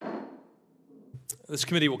This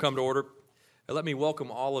committee will come to order. Let me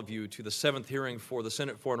welcome all of you to the seventh hearing for the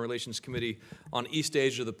Senate Foreign Relations Committee on East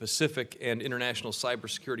Asia, the Pacific, and International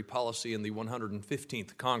Cybersecurity Policy in the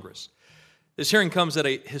 115th Congress. This hearing comes at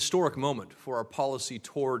a historic moment for our policy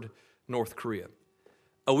toward North Korea.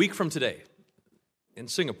 A week from today, in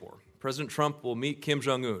Singapore, President Trump will meet Kim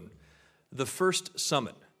Jong-un, the first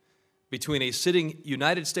summit between a sitting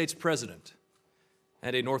United States president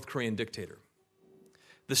and a North Korean dictator.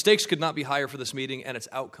 The stakes could not be higher for this meeting and its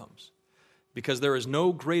outcomes, because there is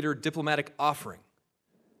no greater diplomatic offering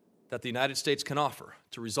that the United States can offer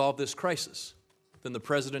to resolve this crisis than the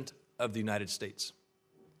President of the United States.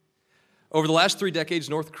 Over the last 3 decades,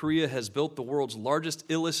 North Korea has built the world's largest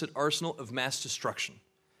illicit arsenal of mass destruction,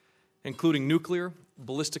 including nuclear,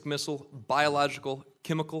 ballistic missile, biological,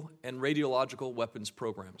 chemical, and radiological weapons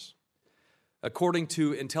programs. According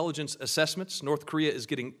to intelligence assessments, North Korea is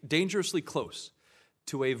getting dangerously close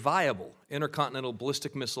to a viable intercontinental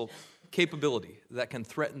ballistic missile capability that can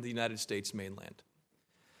threaten the United States mainland.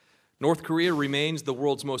 North Korea remains the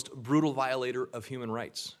world's most brutal violator of human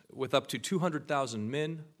rights, with up to 200,000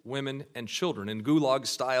 men, women, and children in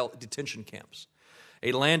gulag-style detention camps.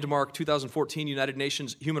 A landmark 2014 United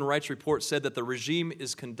Nations Human Rights Report said that the regime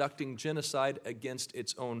is conducting genocide against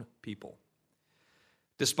its own people.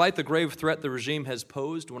 Despite the grave threat the regime has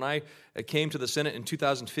posed, when I came to the Senate in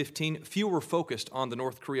 2015, few were focused on the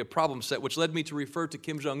North Korea problem set, which led me to refer to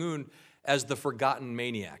Kim Jong-un as the forgotten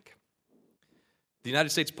maniac. The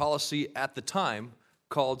United States policy at the time,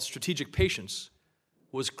 called strategic patience,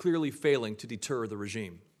 was clearly failing to deter the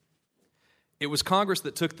regime. It was Congress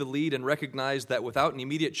that took the lead and recognized that without an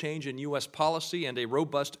immediate change in U.S. policy and a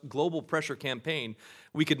robust global pressure campaign,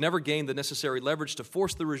 we could never gain the necessary leverage to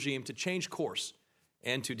force the regime to change course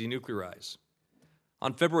and to denuclearize.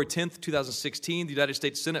 On February 10, 2016, the United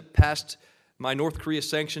States Senate passed my North Korea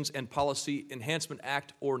Sanctions and Policy Enhancement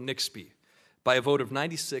Act, or NICSP, by a vote of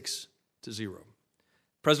 96-0.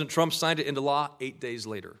 President Trump signed it into law 8 days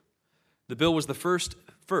later. The bill was the first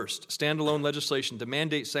standalone legislation to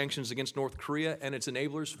mandate sanctions against North Korea and its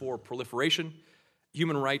enablers for proliferation,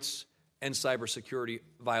 human rights, and cybersecurity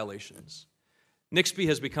violations. NICSP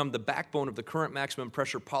has become the backbone of the current maximum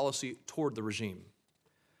pressure policy toward the regime.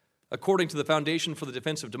 According to the Foundation for the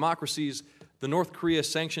Defense of Democracies, the North Korea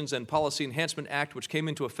Sanctions and Policy Enhancement Act, which came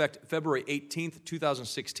into effect February 18,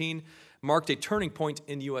 2016, marked a turning point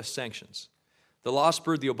in U.S. sanctions. The law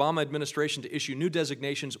spurred the Obama administration to issue new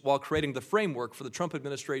designations while creating the framework for the Trump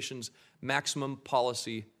administration's maximum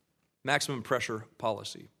pressure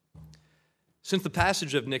policy. Since the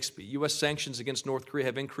passage of NICSP, U.S. sanctions against North Korea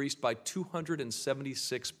have increased by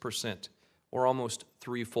 276%, or almost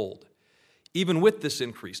threefold. Even with this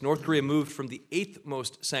increase, North Korea moved from the 8th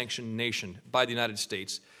most sanctioned nation by the United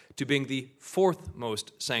States to being the 4th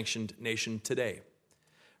most sanctioned nation today.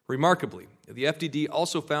 Remarkably, the FDD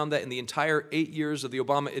also found that in the entire 8 years of the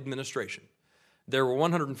Obama administration, there were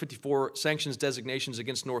 154 sanctions designations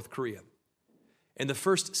against North Korea. In the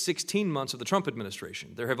first 16 months of the Trump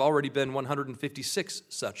administration, there have already been 156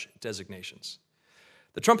 such designations.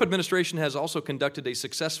 The Trump administration has also conducted a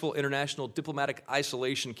successful international diplomatic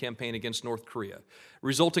isolation campaign against North Korea,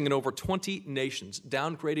 resulting in over 20 nations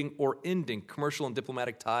downgrading or ending commercial and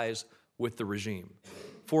diplomatic ties with the regime.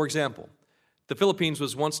 For example, the Philippines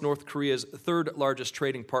was once North Korea's third largest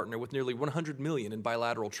trading partner with nearly $100 million in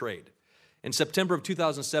bilateral trade. In September of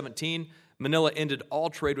 2017, Manila ended all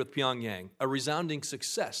trade with Pyongyang, a resounding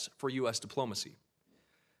success for U.S. diplomacy.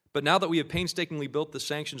 But now that we have painstakingly built the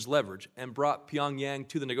sanctions leverage and brought Pyongyang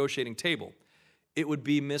to the negotiating table, it would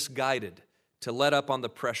be misguided to let up on the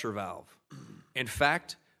pressure valve. In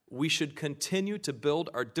fact, we should continue to build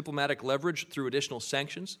our diplomatic leverage through additional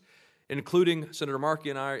sanctions, including Senator Markey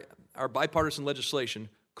and our bipartisan legislation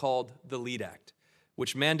called the LEAD Act,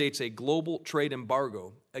 which mandates a global trade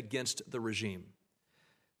embargo against the regime.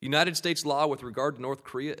 United States law with regard to North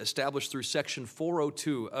Korea, established through Section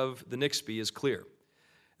 402 of the NICSP, is clear.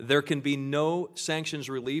 There can be no sanctions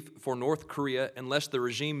relief for North Korea unless the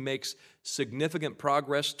regime makes significant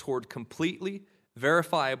progress toward completely,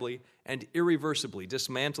 verifiably, and irreversibly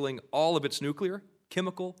dismantling all of its nuclear,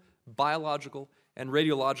 chemical, biological, and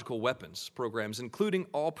radiological weapons programs, including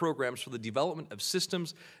all programs for the development of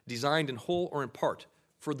systems designed in whole or in part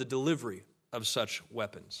for the delivery of such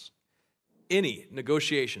weapons. Any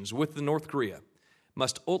negotiations with the North Korea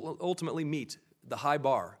must ultimately meet the high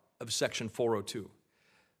bar of Section 402.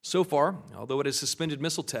 So far, although it has suspended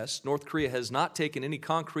missile tests, North Korea has not taken any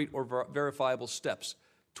concrete or verifiable steps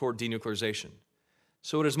toward denuclearization.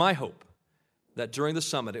 So it is my hope that during the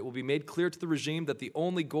summit it will be made clear to the regime that the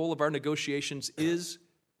only goal of our negotiations is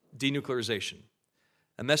denuclearization,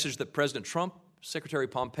 a message that President Trump Secretary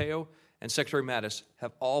Pompeo, and Secretary Mattis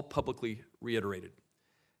have all publicly reiterated.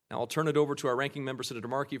 Now I'll turn it over to our ranking member, Senator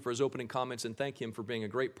Markey, for his opening comments and thank him for being a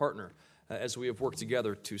great partner as we have worked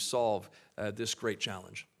together to solve this great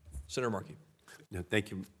challenge. Senator Markey.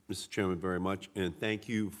 Thank you, Mr. Chairman, very much, and thank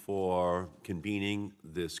you for convening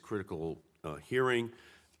this critical hearing,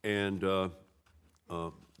 and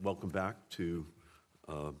welcome back to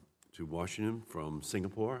Washington from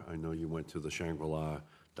Singapore. I know you went to the Shangri-La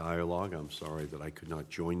Dialogue. I'm sorry that I could not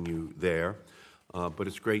join you there, but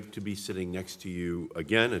it's great to be sitting next to you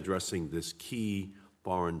again, addressing this key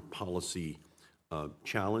foreign policy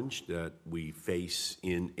challenge that we face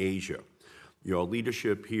in Asia. Your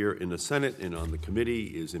leadership here in the Senate and on the committee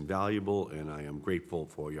is invaluable, and I am grateful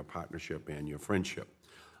for your partnership and your friendship.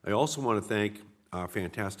 I also want to thank our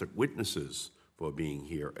fantastic witnesses for being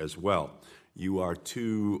here as well. You are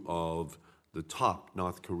two of the top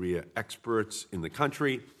North Korea experts in the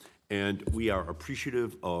country, and we are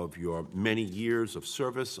appreciative of your many years of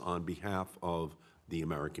service on behalf of the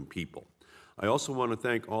American people. I also want to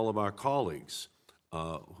thank all of our colleagues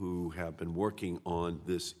who have been working on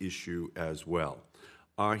this issue as well.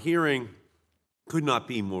 Our hearing could not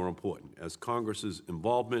be more important, as Congress's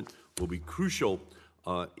involvement will be crucial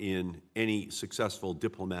in any successful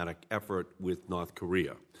diplomatic effort with North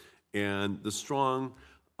Korea. And the strong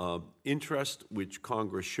interest which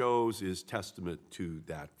Congress shows is testament to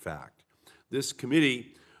that fact. This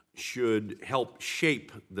committee should help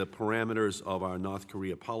shape the parameters of our North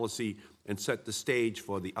Korea policy and set the stage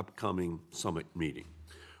for the upcoming summit meeting.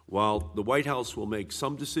 While the White House will make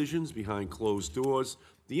some decisions behind closed doors,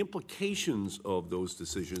 the implications of those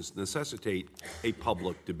decisions necessitate a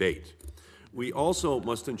public debate. We also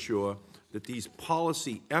must ensure that these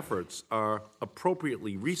policy efforts are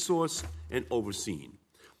appropriately resourced and overseen.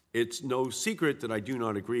 It's no secret that I do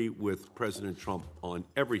not agree with President Trump on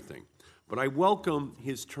everything, but I welcome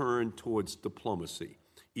his turn towards diplomacy,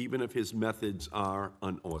 even if his methods are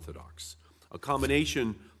unorthodox. A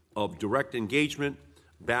combination of direct engagement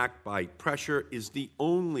backed by pressure is the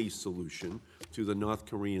only solution to the North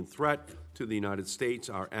Korean threat to the United States,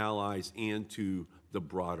 our allies, and to the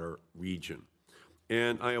broader region.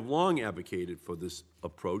 And I have long advocated for this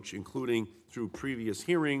approach, including through previous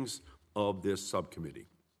hearings of this subcommittee.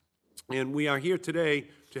 And we are here today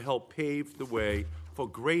to help pave the way for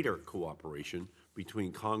greater cooperation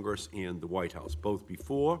between Congress and the White House, both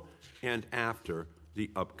before and after the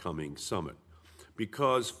upcoming summit.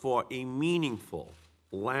 Because for a meaningful,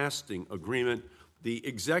 lasting agreement, the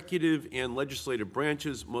executive and legislative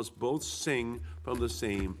branches must both sing from the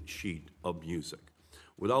same sheet of music.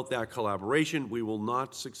 Without that collaboration, we will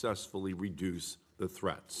not successfully reduce the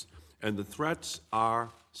threats. And the threats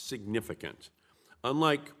are significant.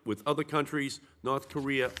 Unlike with other countries, North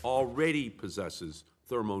Korea already possesses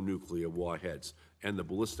thermonuclear warheads and the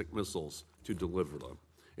ballistic missiles to deliver them.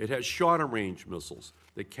 It has shorter-range missiles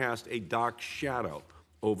that cast a dark shadow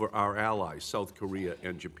over our allies, South Korea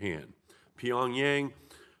and Japan. Pyongyang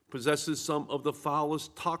possesses some of the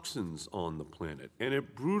foulest toxins on the planet, and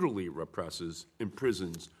it brutally represses,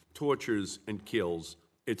 imprisons, tortures, and kills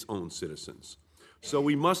its own citizens. So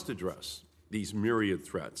we must address these myriad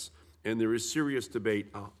threats, and there is serious debate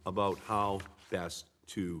about how best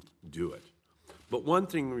to do it. But one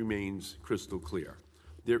thing remains crystal clear.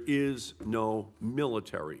 There is no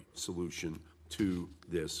military solution to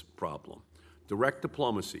this problem. Direct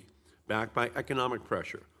diplomacy, backed by economic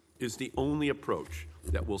pressure, is the only approach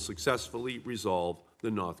that will successfully resolve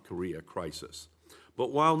the North Korea crisis.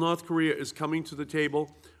 But while North Korea is coming to the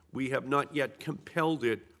table, we have not yet compelled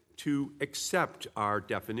it to accept our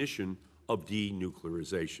definition of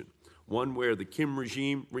denuclearization, one where the Kim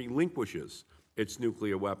regime relinquishes its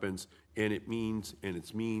nuclear weapons and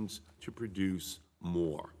its means to produce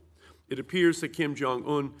more. It appears that Kim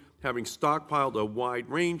Jong-un, having stockpiled a wide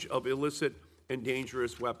range of illicit and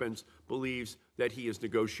dangerous weapons, believes that he is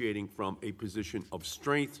negotiating from a position of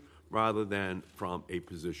strength rather than from a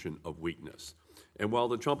position of weakness. And while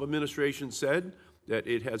the Trump administration said that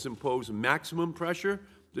it has imposed maximum pressure,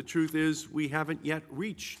 the truth is we haven't yet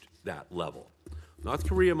reached that level. North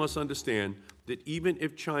Korea must understand that even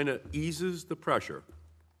if China eases the pressure,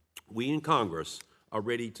 we in Congress are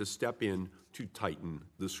ready to step in to tighten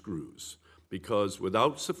the screws. Because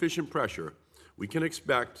without sufficient pressure, we can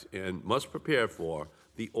expect and must prepare for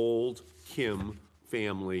the old Kim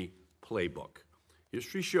family playbook.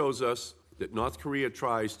 History shows us that North Korea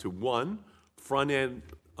tries to, one,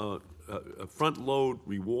 front-load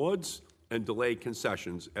rewards and delay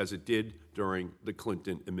concessions, as it did during the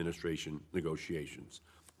Clinton administration negotiations.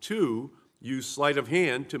 Two, use sleight of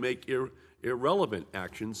hand to make irrelevant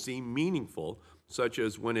actions seem meaningful, such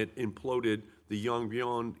as when it imploded the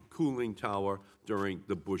Yongbyon cooling tower during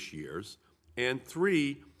the Bush years. And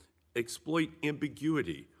 3, exploit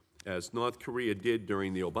ambiguity, as North Korea did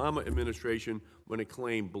during the Obama administration when it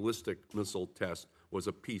claimed ballistic missile test was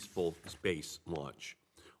a peaceful space launch.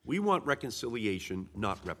 We want reconciliation,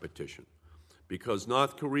 not repetition, because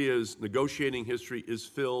North Korea's negotiating history is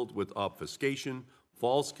filled with obfuscation,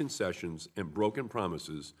 false concessions, and broken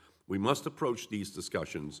promises. We must approach these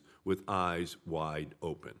discussions with eyes wide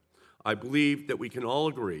open. I believe that we can all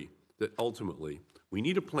agree that ultimately we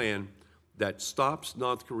need a plan that stops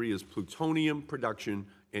North Korea's plutonium production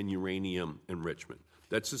and uranium enrichment,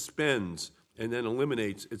 that suspends and then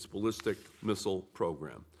eliminates its ballistic missile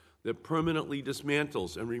program, that permanently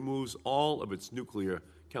dismantles and removes all of its nuclear,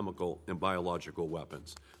 chemical, and biological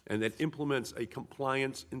weapons, and that implements a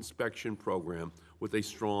compliance inspection program with a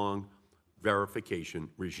strong verification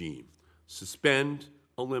regime. Suspend,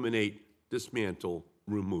 eliminate, dismantle,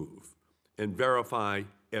 remove, and verify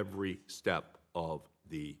every step of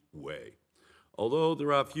the way. Although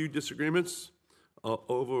there are a few disagreements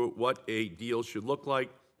over what a deal should look like,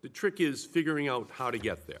 the trick is figuring out how to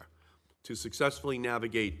get there, to successfully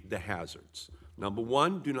navigate the hazards. Number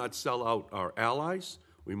one, do not sell out our allies.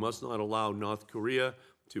 We must not allow North Korea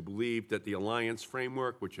to believe that the alliance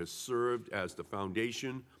framework, which has served as the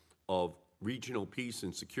foundation of regional peace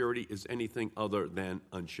and security, is anything other than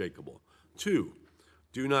unshakable. 2,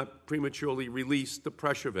 do not prematurely release the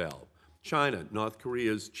pressure valve. China, North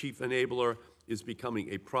Korea's chief enabler, is becoming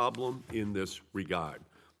a problem in this regard.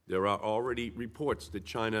 There are already reports that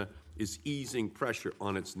China is easing pressure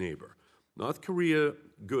on its neighbor. North Korea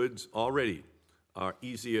goods already are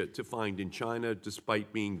easier to find in China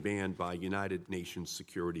despite being banned by United Nations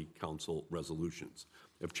Security Council resolutions.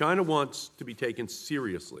 If China wants to be taken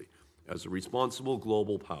seriously as a responsible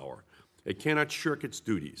global power, it cannot shirk its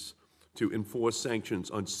duties to enforce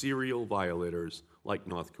sanctions on serial violators like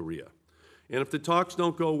North Korea. And if the talks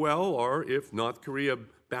don't go well, or if North Korea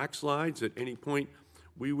backslides at any point,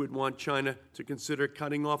 we would want China to consider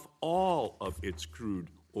cutting off all of its crude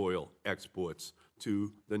oil exports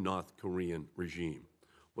to the North Korean regime.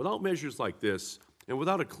 Without measures like this, and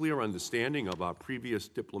without a clear understanding of our previous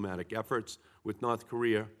diplomatic efforts with North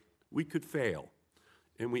Korea, we could fail.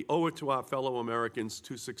 And we owe it to our fellow Americans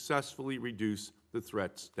to successfully reduce the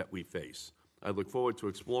threats that we face. I look forward to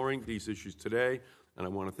exploring these issues today, and I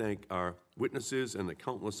want to thank our witnesses and the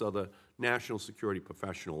countless other national security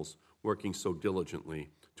professionals working so diligently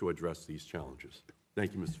to address these challenges.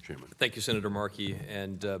 Thank you, Mr. Chairman. Thank you, Senator Markey.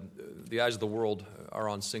 And the eyes of the world are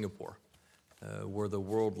on Singapore, where the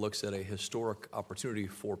world looks at a historic opportunity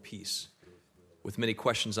for peace, with many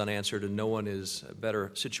questions unanswered, and no one is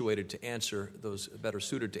better suited to answer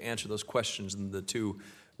those questions than the 2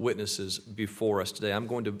 witnesses before us today. I'm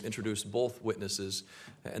going to introduce both witnesses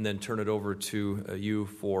and then turn it over to you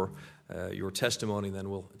for your testimony, and then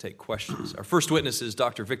we'll take questions. Our first witness is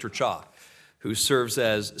Dr. Victor Cha, who serves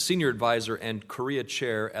as Senior Advisor and Korea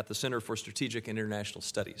Chair at the Center for Strategic and International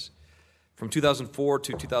Studies. From 2004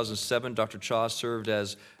 to 2007, Dr. Cha served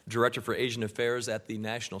as Director for Asian Affairs at the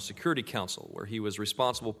National Security Council, where he was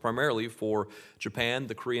responsible primarily for Japan,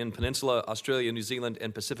 the Korean Peninsula, Australia, New Zealand,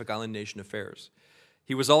 and Pacific Island nation affairs.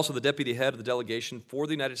 He was also the deputy head of the delegation for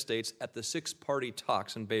the United States at the 6-party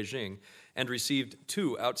talks in Beijing and received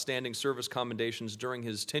 2 outstanding service commendations during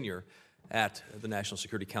his tenure at the National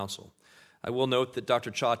Security Council. I will note that Dr.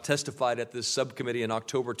 Cha testified at this subcommittee in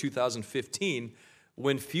October 2015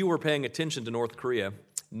 when few were paying attention to North Korea.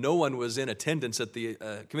 No one was in attendance at the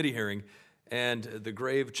committee hearing, and the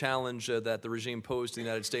grave challenge that the regime posed to the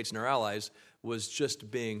United States and our allies was just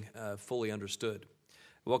being fully understood.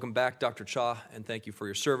 Welcome back, Dr. Cha, and thank you for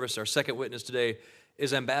your service. Our second witness today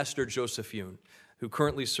is Ambassador Joseph Yun, who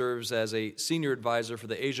currently serves as a senior advisor for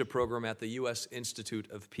the Asia program at the U.S. Institute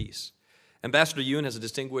of Peace. Ambassador Yun has a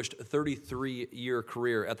distinguished 33-year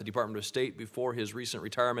career at the Department of State before his recent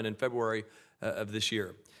retirement in February of this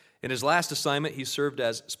year. In his last assignment, he served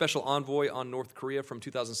as Special Envoy on North Korea from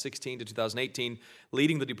 2016 to 2018,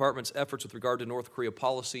 leading the department's efforts with regard to North Korea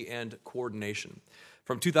policy and coordination.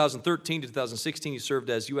 From 2013 to 2016, he served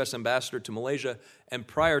as U.S. Ambassador to Malaysia, and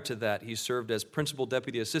prior to that, he served as Principal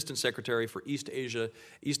Deputy Assistant Secretary for East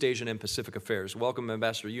Asian and Pacific Affairs. Welcome,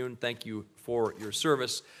 Ambassador Yun. Thank you for your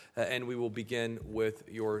service, and we will begin with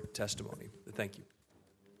your testimony. Thank you.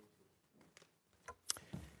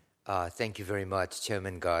 Thank you very much,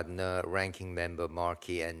 Chairman Gardner, Ranking Member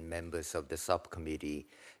Markey, and members of the subcommittee.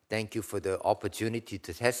 Thank you for the opportunity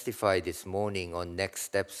to testify this morning on next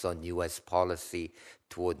steps on U.S. policy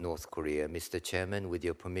toward North Korea. Mr. Chairman, with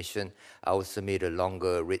your permission, I will submit a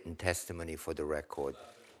longer written testimony for the record.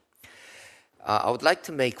 I would like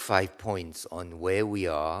to make 5 points on where we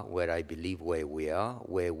are, where I believe where we are,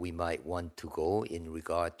 where we might want to go in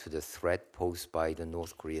regard to the threat posed by the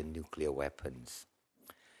North Korean nuclear weapons.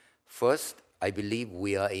 First, I believe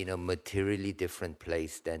we are in a materially different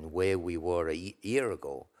place than where we were a year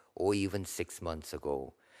ago or even 6 months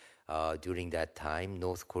ago. During that time,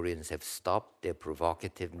 North Koreans have stopped their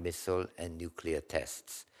provocative missile and nuclear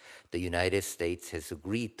tests. The United States has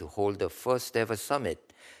agreed to hold the first ever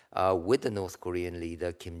summit with the North Korean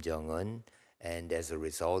leader Kim Jong-un, and as a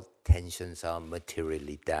result, tensions are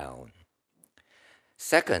materially down.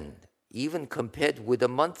 Second, even compared with a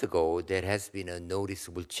month ago, there has been a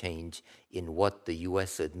noticeable change in what the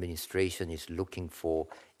U.S. administration is looking for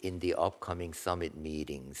in the upcoming summit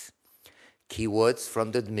meetings. Keywords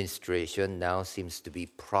from the administration now seems to be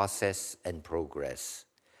process and progress.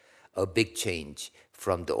 A big change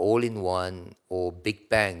from the all-in-one or Big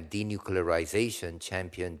Bang denuclearization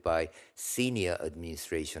championed by senior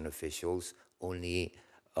administration officials only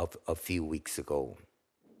a few weeks ago.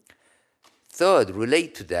 Third,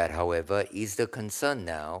 related to that, however, is the concern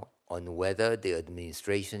now on whether the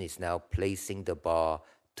administration is now placing the bar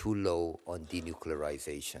too low on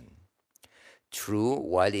denuclearization. True,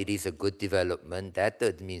 while it is a good development that the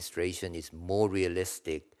administration is more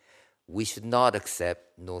realistic, we should not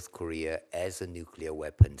accept North Korea as a nuclear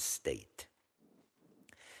weapons state.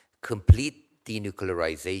 Complete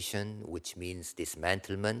denuclearization, which means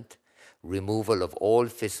dismantlement, removal of all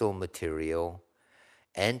fissile material,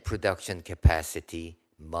 and production capacity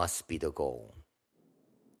must be the goal.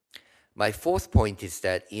 My fourth point is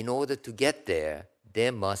that in order to get there,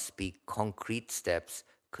 there must be concrete steps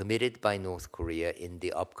committed by North Korea in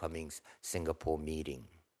the upcoming Singapore meeting.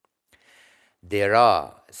 There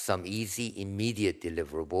are some easy, immediate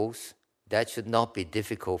deliverables that should not be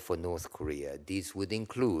difficult for North Korea. These would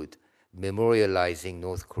include memorializing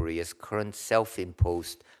North Korea's current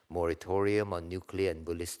self-imposed moratorium on nuclear and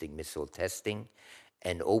ballistic missile testing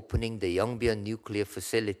and opening the Yongbyon nuclear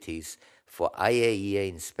facilities for IAEA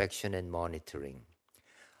inspection and monitoring.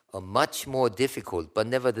 A much more difficult, but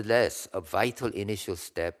nevertheless a vital initial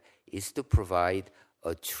step is to provide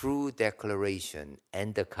a true declaration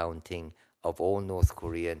and accounting of all North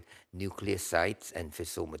Korean nuclear sites and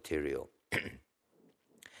fissile material.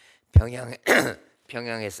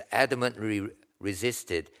 Pyongyang has adamantly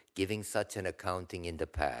resisted giving such an accounting in the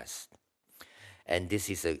past. And this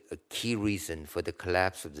is a key reason for the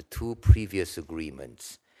collapse of the two previous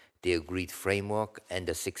agreements, the agreed framework and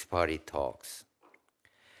the six-party talks.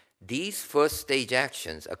 These first-stage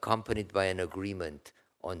actions, accompanied by an agreement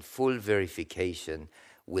on full verification,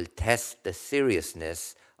 will test the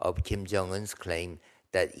seriousness of Kim Jong-un's claim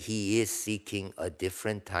that he is seeking a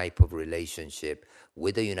different type of relationship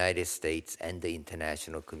with the United States and the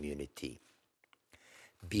international community.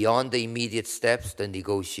 Beyond the immediate steps, the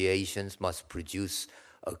negotiations must produce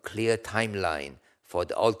a clear timeline for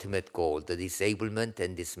the ultimate goal, the disablement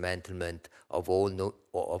and dismantlement of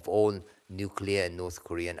all nuclear and North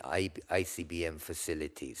Korean ICBM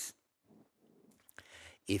facilities.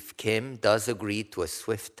 If Kim does agree to a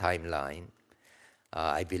swift timeline,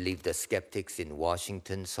 I believe the skeptics in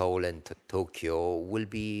Washington, Seoul, and Tokyo will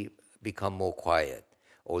become more quiet,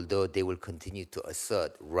 although they will continue to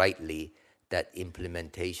assert rightly that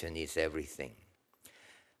implementation is everything.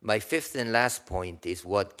 My fifth and last point is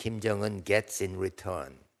what Kim Jong-un gets in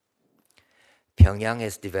return. Pyongyang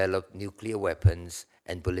has developed nuclear weapons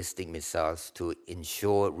and ballistic missiles to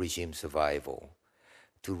ensure regime survival.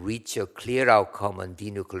 To reach a clear outcome on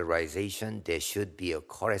denuclearization, there should be a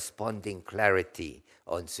corresponding clarity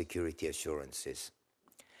on security assurances.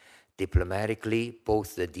 Diplomatically,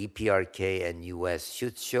 both the DPRK and US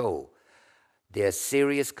should show their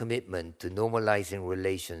serious commitment to normalizing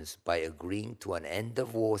relations by agreeing to an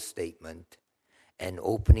end-of-war statement and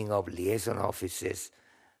opening of liaison offices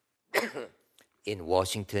in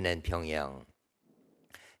Washington and Pyongyang,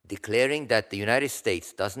 declaring that the United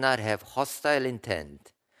States does not have hostile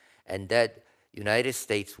intent and that United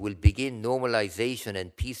States will begin normalization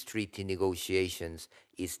and peace treaty negotiations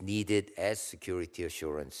is needed as security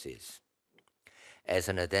assurances. As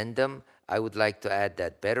an addendum, I would like to add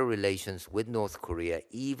that better relations with North Korea,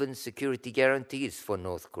 even security guarantees for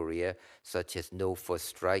North Korea, such as no first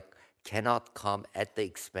strike, cannot come at the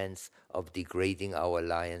expense of degrading our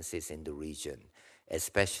alliances in the region,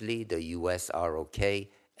 especially the US-ROK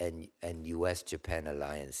and US-Japan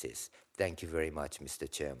alliances. Thank you very much, Mr.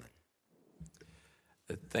 Chairman.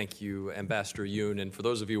 Thank you, Ambassador Yoon. And for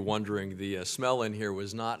those of you wondering, the smell in here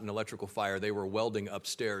was not an electrical fire. They were welding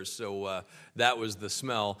upstairs, so that was the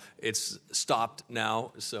smell. It's stopped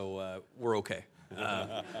now, so we're okay.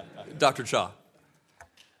 Dr. Cha.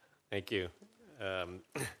 Thank you.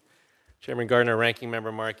 Chairman Gardner, Ranking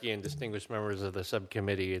Member Markey, and distinguished members of the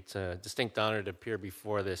subcommittee, it's a distinct honor to appear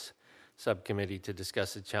before this subcommittee to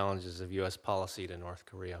discuss the challenges of U.S. policy to North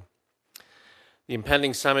Korea. The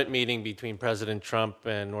impending summit meeting between President Trump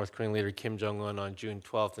and North Korean leader Kim Jong-un on June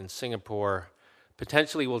 12th in Singapore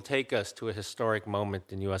potentially will take us to a historic moment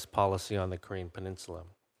in U.S. policy on the Korean Peninsula.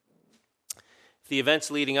 If the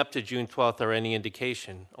events leading up to June 12th are any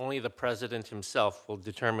indication, only the president himself will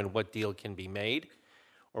determine what deal can be made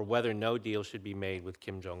or whether no deal should be made with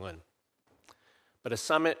Kim Jong-un. But a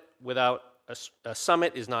summit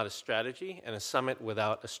is not a strategy, and a summit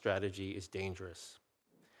without a strategy is dangerous.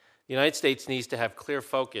 The United States needs to have clear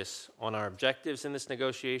focus on our objectives in this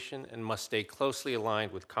negotiation and must stay closely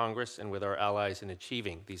aligned with Congress and with our allies in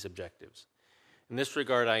achieving these objectives. In this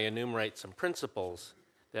regard, I enumerate some principles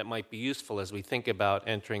that might be useful as we think about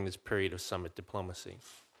entering this period of summit diplomacy.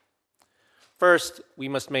 First, we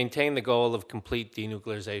must maintain the goal of complete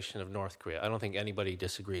denuclearization of North Korea. I don't think anybody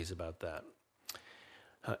disagrees about that.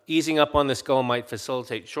 Easing up on this goal might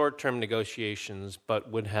facilitate short-term negotiations,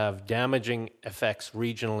 but would have damaging effects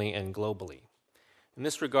regionally and globally. In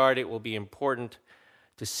this regard, it will be important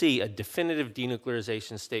to see a definitive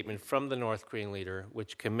denuclearization statement from the North Korean leader,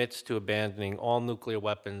 which commits to abandoning all nuclear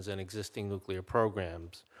weapons and existing nuclear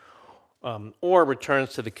programs, or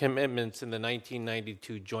returns to the commitments in the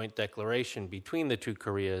 1992 joint declaration between the two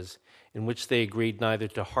Koreas, in which they agreed neither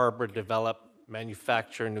to harbor, develop,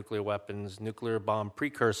 manufacture nuclear weapons, nuclear bomb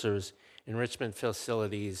precursors, enrichment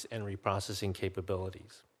facilities, and reprocessing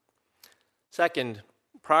capabilities. Second,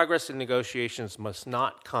 progress in negotiations must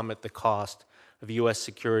not come at the cost of U.S.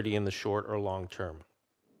 security in the short or long term.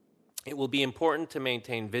 It will be important to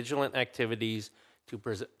maintain vigilant activities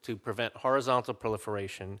to prevent horizontal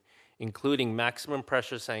proliferation, including maximum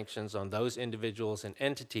pressure sanctions on those individuals and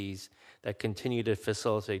entities that continue to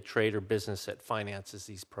facilitate trade or business that finances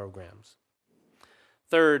these programs.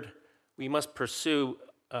 Third, we must pursue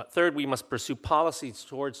policies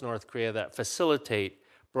towards North Korea that facilitate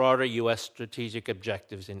broader U.S. strategic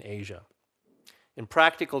objectives in Asia. In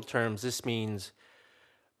practical terms, this means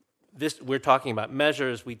we're talking about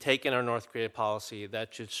measures we take in our North Korea policy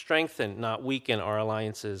that should strengthen, not weaken, our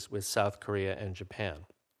alliances with South Korea and Japan.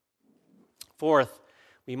 Fourth,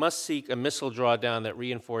 we must seek a missile drawdown that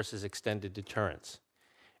reinforces extended deterrence.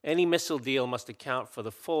 Any missile deal must account for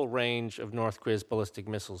the full range of North Korea's ballistic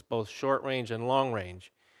missiles, both short-range and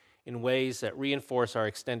long-range, in ways that reinforce our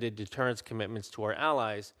extended deterrence commitments to our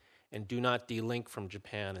allies and do not delink from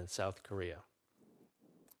Japan and South Korea.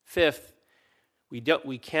 Fifth,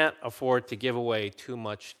 we can't afford to give away too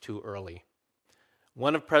much too early.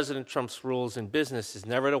 One of President Trump's rules in business is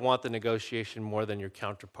never to want the negotiation more than your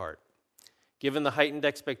counterpart. Given the heightened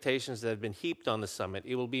expectations that have been heaped on the summit,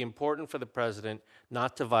 it will be important for the president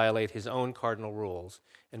not to violate his own cardinal rules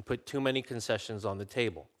and put too many concessions on the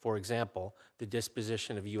table. For example, the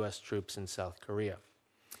disposition of U.S. troops in South Korea,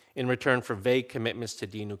 in return for vague commitments to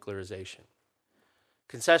denuclearization.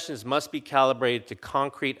 Concessions must be calibrated to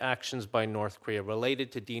concrete actions by North Korea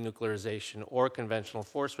related to denuclearization or conventional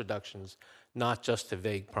force reductions, not just to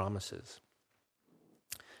vague promises.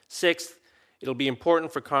 Sixth, it'll be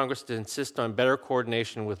important for Congress to insist on better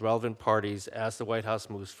coordination with relevant parties as the White House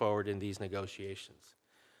moves forward in these negotiations.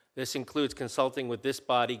 This includes consulting with this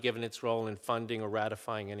body, given its role in funding or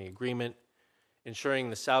ratifying any agreement, ensuring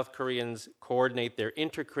the South Koreans coordinate their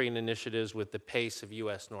inter-Korean initiatives with the pace of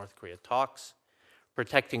U.S.-North Korea talks,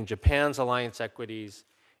 protecting Japan's alliance equities,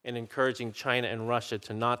 and encouraging China and Russia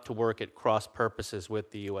not to work at cross purposes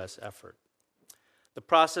with the U.S. effort. The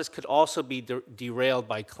process could also be derailed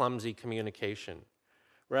by clumsy communication.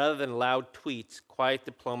 Rather than loud tweets, quiet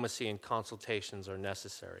diplomacy and consultations are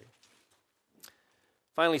necessary.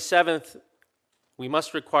 Finally, seventh, we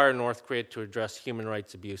must require North Korea to address human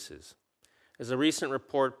rights abuses. As a recent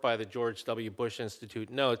report by the George W. Bush Institute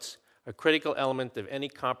notes, a critical element of any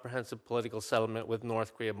comprehensive political settlement with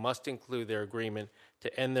North Korea must include their agreement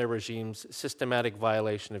to end their regime's systematic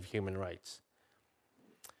violation of human rights.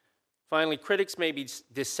 Finally, critics may be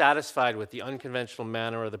dissatisfied with the unconventional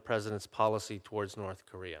manner of the president's policy towards North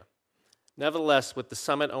Korea. Nevertheless, with the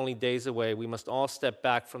summit only days away, we must all step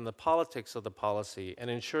back from the politics of the policy and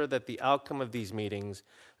ensure that the outcome of these meetings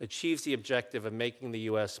achieves the objective of making the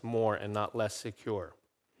U.S. more and not less secure.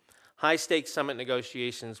 High-stakes summit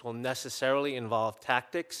negotiations will necessarily involve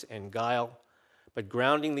tactics and guile, but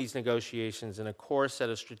grounding these negotiations in a core set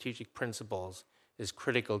of strategic principles is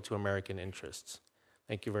critical to American interests.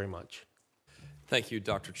 Thank you very much. Thank you,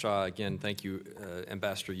 Dr. Cha. Again, thank you,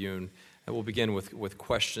 Ambassador Yoon. And we'll begin with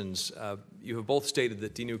questions. You have both stated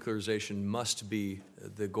that denuclearization must be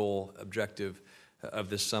the goal objective of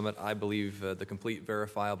this summit. I believe the complete,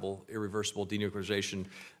 verifiable, irreversible denuclearization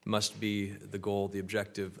must be the goal, the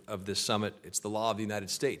objective of this summit. It's the law of the United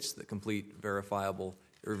States that complete, verifiable,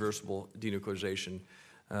 irreversible denuclearization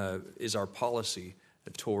is our policy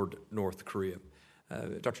toward North Korea.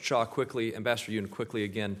 Dr. Cha, quickly, Ambassador Yoon, quickly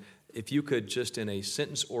again, if you could just in a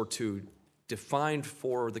sentence or two define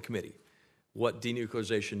for the committee what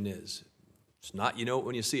denuclearization is. It's not you know it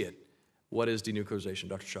when you see it. What is denuclearization,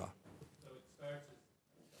 Dr. Cha?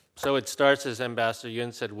 So it starts, as Ambassador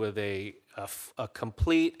Yoon said, with a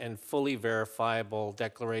complete and fully verifiable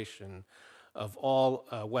declaration of all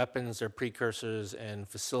weapons, their precursors, and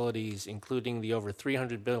facilities, including the over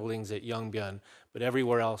 300 buildings at Yongbyon, but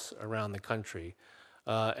everywhere else around the country.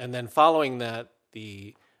 And then following that,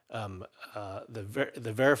 the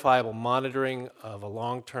verifiable monitoring of a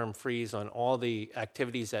long-term freeze on all the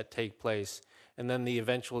activities that take place, and then the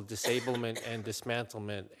eventual disablement and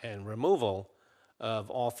dismantlement and removal of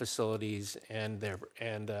all facilities and their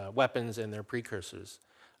weapons and their precursors.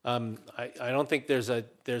 I don't think there's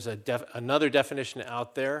another definition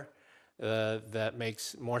out there that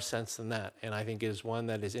makes more sense than that, and I think is one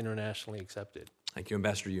that is internationally accepted. Thank you,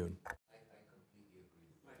 Ambassador Yoon.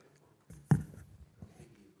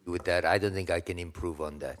 With that, I don't think I can improve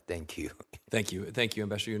on that. Thank you. Thank you,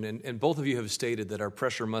 Ambassador Yoon. And both of you have stated that our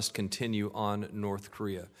pressure must continue on North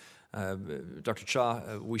Korea. Dr.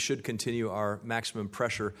 Cha, we should continue our maximum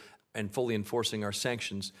pressure and fully enforcing our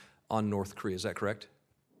sanctions on North Korea. Is that correct?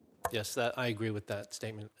 Yes, I agree with that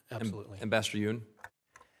statement, absolutely. Ambassador Yoon?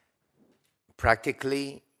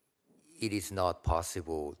 Practically, it is not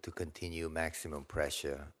possible to continue maximum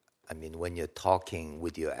pressure. I mean, when you're talking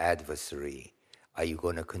with your adversary, are you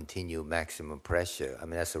going to continue maximum pressure? I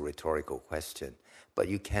mean, that's a rhetorical question, but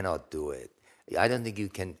you cannot do it. I don't think you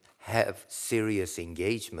can have serious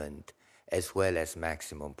engagement as well as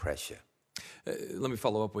maximum pressure. Let me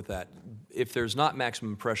follow up with that. If there's not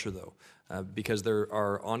maximum pressure, though, because there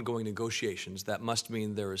are ongoing negotiations, that must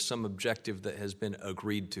mean there is some objective that has been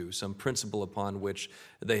agreed to, some principle upon which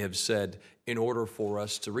they have said, in order for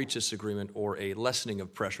us to reach this agreement or a lessening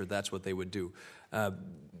of pressure, that's what they would do.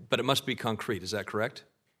 But it must be concrete. Is that correct?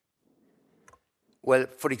 Well,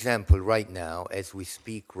 for example, right now, as we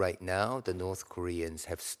speak right now, the North Koreans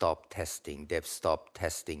have stopped testing. They've stopped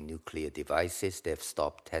testing nuclear devices. They've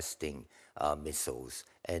stopped testing missiles.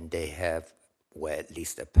 And they have, well, at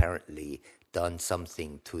least apparently, done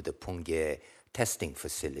something to the Punggye testing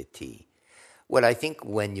facility. Well, I think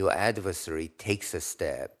when your adversary takes a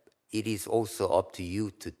step, it is also up to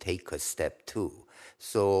you to take a step too.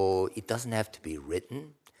 So it doesn't have to be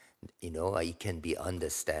written. You know, it can be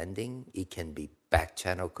understanding, it can be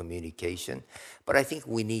back-channel communication, but I think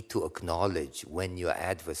we need to acknowledge when your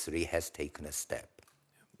adversary has taken a step.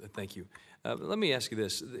 Thank you. Let me ask you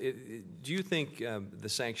this. Do you think the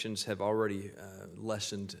sanctions have already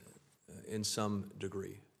lessened in some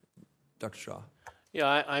degree? Dr. Cha?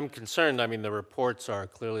 Yeah, I'm concerned. I mean, the reports are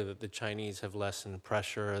clearly that the Chinese have lessened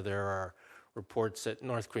pressure. There are reports that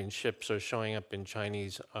North Korean ships are showing up in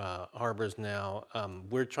Chinese harbors now.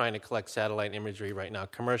 We're trying to collect satellite imagery right now,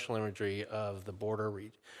 commercial imagery of the border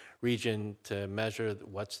region to measure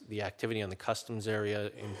what's the activity on the customs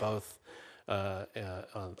area in both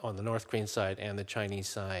on the North Korean side and the Chinese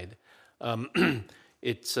side. I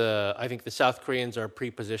think the South Koreans are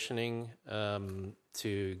pre-positioning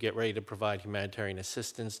to get ready to provide humanitarian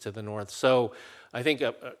assistance to the north. So I think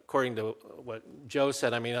according to what Joe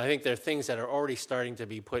said, I mean, I think there are things that are already starting to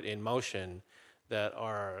be put in motion that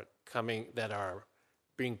are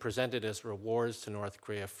being presented as rewards to North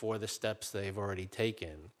Korea for the steps they've already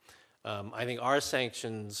taken. I think our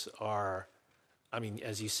sanctions are, I mean,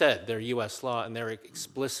 as you said, they're U.S. law and they're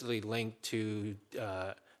explicitly linked to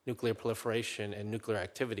nuclear proliferation and nuclear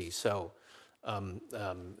activity. So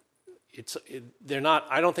they're not,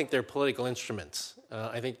 I don't think they're political instruments.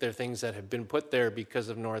 I think they're things that have been put there because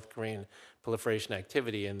of North Korean proliferation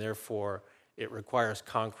activity, and therefore it requires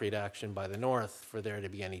concrete action by the North for there to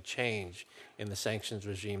be any change in the sanctions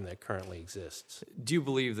regime that currently exists. Do you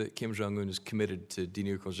believe that Kim Jong-un is committed to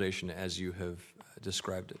denuclearization as you have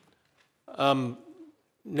described it?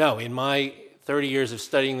 No, in my 30 years of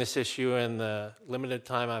studying this issue and the limited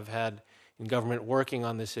time I've had in government working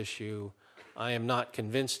on this issue, I am not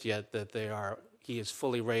convinced yet that he is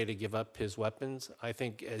fully ready to give up his weapons. I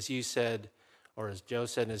think, as you said, or as Joe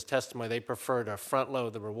said in his testimony, they prefer to front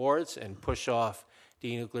load the rewards and push off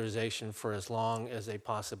denuclearization for as long as they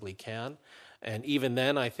possibly can. And even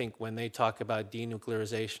then, I think when they talk about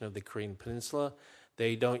denuclearization of the Korean Peninsula,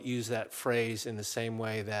 they don't use that phrase in the same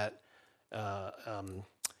way that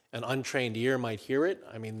an untrained ear might hear it.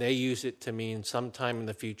 I mean, they use it to mean sometime in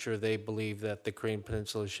the future they believe that the Korean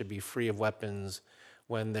Peninsula should be free of weapons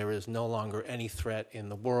when there is no longer any threat in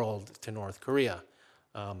the world to North Korea.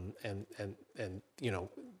 And you know,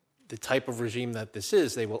 the type of regime that this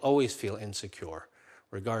is, they will always feel insecure,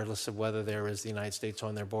 regardless of whether there is the United States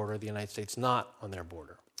on their border or the United States not on their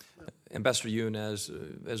border. Ambassador Yoon,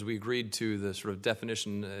 as we agreed to the sort of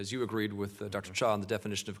definition, as you agreed with Dr. Cha on the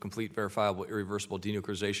definition of complete, verifiable, irreversible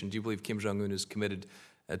denuclearization, do you believe Kim Jong-un is committed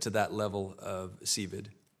to that level of CVID?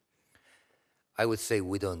 I would say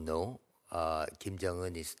we don't know. Kim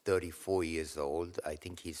Jong-un is 34 years old. I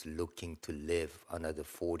think he's looking to live another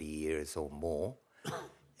 40 years or more.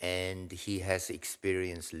 And he has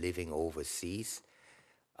experience living overseas.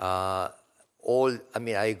 I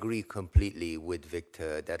agree completely with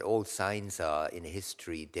Victor that all signs are in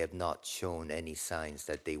history, they have not shown any signs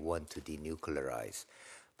that they want to denuclearize.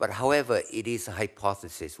 But however, it is a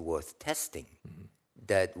hypothesis worth testing,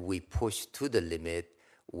 that we push to the limit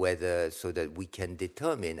so that we can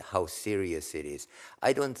determine how serious it is.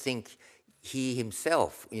 I don't think he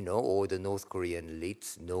himself, or the North Korean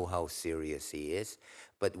elites know how serious he is,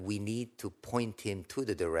 but we need to point him to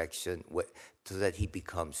the direction so that he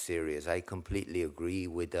becomes serious. I completely agree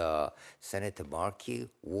with Senator Markey.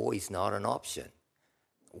 War is not an option.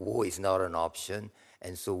 War is not an option,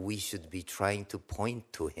 and so we should be trying to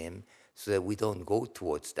point to him so that we don't go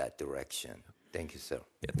towards that direction. Thank you, sir.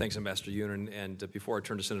 Yeah, thanks, Ambassador Yoon. And before I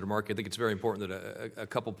turn to Senator Markey, I think it's very important that a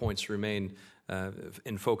couple points remain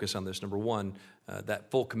in focus on this. Number one, that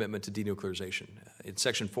full commitment to denuclearization. In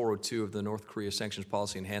Section 402 of the North Korea Sanctions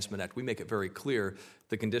Policy Enhancement Act, we make it very clear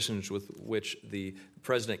the conditions with which the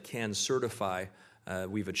president can certify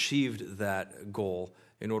we've achieved that goal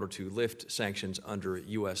in order to lift sanctions under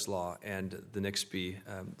U.S. law and the NICSP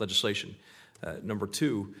legislation. Number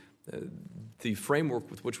two, the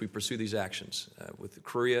framework with which we pursue these actions with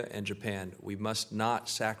Korea and Japan, we must not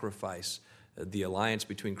sacrifice the alliance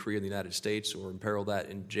between Korea and the United States or imperil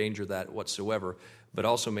that, endanger that whatsoever, but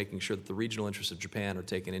also making sure that the regional interests of Japan are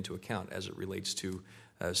taken into account as it relates to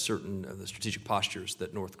certain of the strategic postures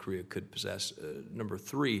that North Korea could possess. Number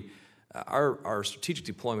three, our strategic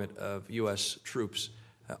deployment of U.S. troops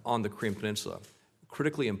on the Korean Peninsula,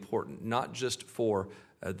 critically important, not just for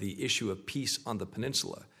the issue of peace on the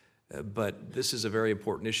peninsula, but this is a very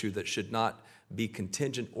important issue that should not be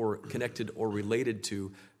contingent or connected or related to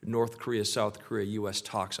North Korea, South Korea, U.S.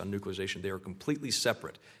 talks on nuclearization. They are completely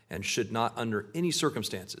separate and should not, under any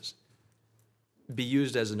circumstances, be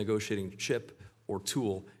used as a negotiating chip or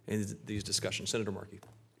tool in these discussions. Senator Markey.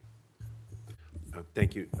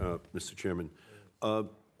 Thank you, Mr. Chairman.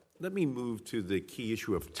 Let me move to the key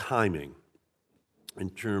issue of timing in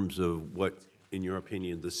terms of what, in your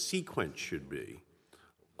opinion, the sequence should be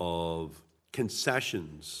of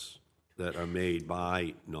concessions that are made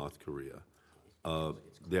by North Korea,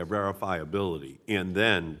 their verifiability, and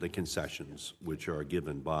then the concessions which are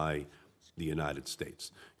given by the United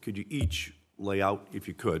States. Could you each lay out, if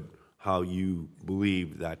you could, how you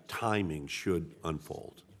believe that timing should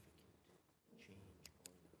unfold?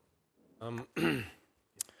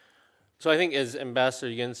 So I think, as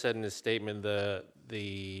Ambassador Yoon said in his statement,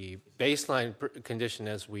 the baseline condition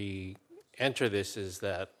as we enter this is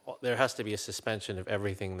that there has to be a suspension of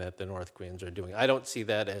everything that the North Koreans are doing. I don't see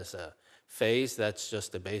that as a phase. That's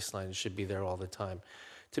just a baseline. It should be there all the time.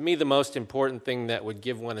 To me, the most important thing that would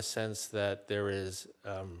give one a sense that there is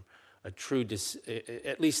a true,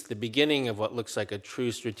 at least the beginning of what looks like a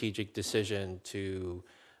true strategic decision to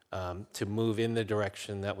move in the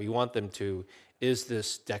direction that we want them to, is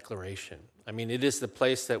this declaration. I mean, it is the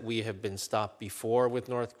place that we have been stopped before with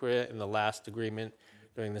North Korea in the last agreement.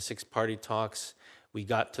 During the six-party talks, we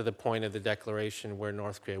got to the point of the declaration where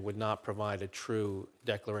North Korea would not provide a true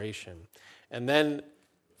declaration. And then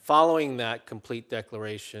following that complete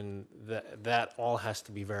declaration, that all has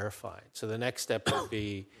to be verified. So the next step would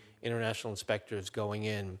be international inspectors going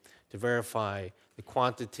in to verify the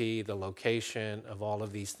quantity, the location of all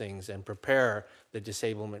of these things and prepare the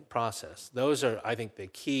disablement process. Those are, I think, the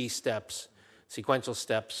key steps, sequential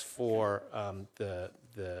steps for the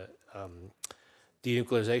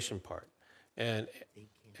denuclearization part. And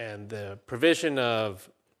the provision of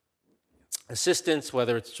assistance,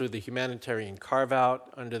 whether it's through the humanitarian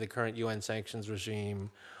carve-out under the current UN sanctions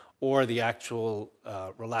regime or the actual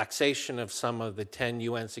relaxation of some of the 10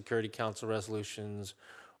 UN Security Council resolutions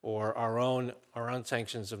or our own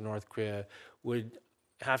sanctions of North Korea, would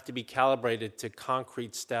have to be calibrated to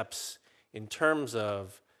concrete steps in terms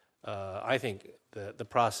of, I think, the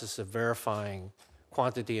process of verifying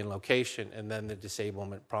quantity and location, and then the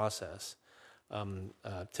disablement process.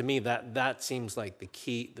 To me, that seems like the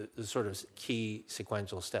key, the sort of key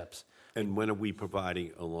sequential steps. And when are we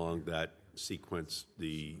providing along that sequence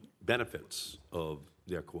the benefits of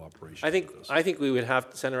their cooperation? I think we would have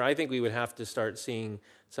to, Senator, I think we would have to start seeing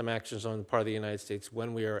some actions on the part of the United States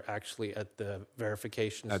when we are actually at the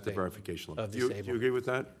verification At the stage verification level. of Do you disablement. agree with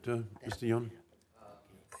that, Mr. Young?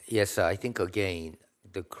 Yes, sir. I think, again,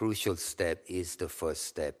 the crucial step is the first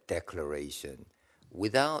step, declaration.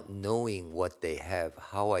 Without knowing what they have,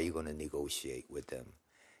 how are you going to negotiate with them?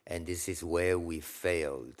 And this is where we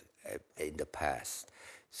failed in the past.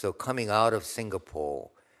 So coming out of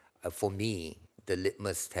Singapore, for me, the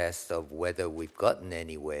litmus test of whether we've gotten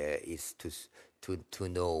anywhere is to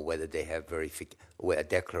know whether they have a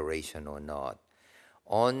declaration or not.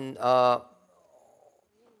 On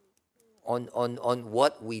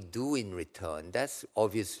what we do in return, that's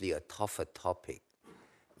obviously a tougher topic.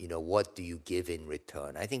 You know, what do you give in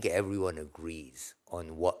return? I think everyone agrees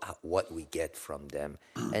on what we get from them.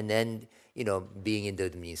 And then, you know, being in the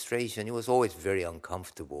administration, it was always very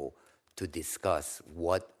uncomfortable to discuss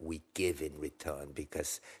what we give in return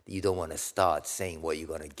because you don't want to start saying what you're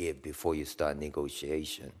going to give before you start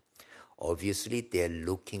negotiation. Obviously, they're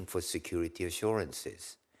looking for security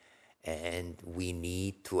assurances, and we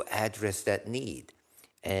need to address that need.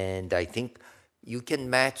 And I think you can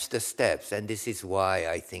match the steps, and this is why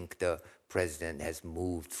I think the president has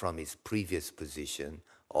moved from his previous position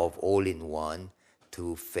of all-in-one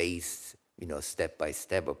to phased,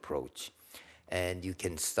 step-by-step approach. And you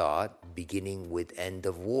can start beginning with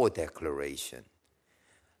end-of-war declaration.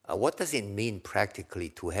 What does it mean practically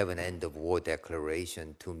to have an end-of-war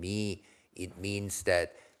declaration? To me, it means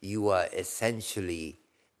that you are essentially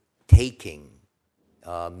taking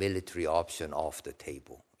military option off the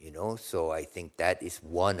table, So I think that is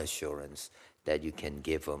one assurance that you can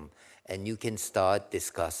give them. And you can start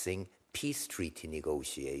discussing peace treaty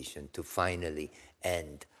negotiation to finally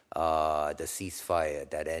end the ceasefire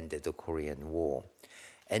that ended the Korean War.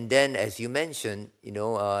 And then, as you mentioned,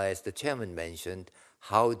 as the chairman mentioned,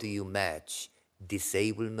 how do you match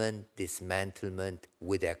disablement, dismantlement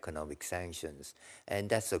with economic sanctions? And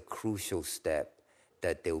that's a crucial step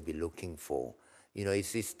that they'll be looking for.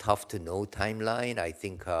 It's tough to know timeline. I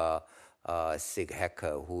think Sig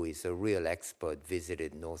Hecker, who is a real expert,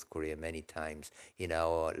 visited North Korea many times in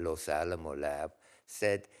our Los Alamos lab,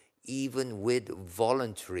 said even with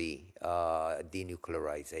voluntary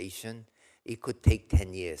denuclearization, it could take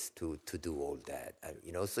 10 years to do all that,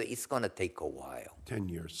 so it's going to take a while. 10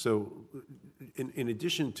 years. So in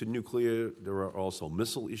addition to nuclear, there are also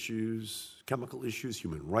missile issues, chemical issues,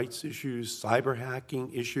 human rights issues, cyber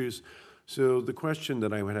hacking issues. So the question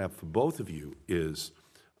that I would have for both of you is,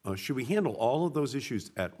 should we handle all of those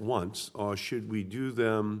issues at once, or should we do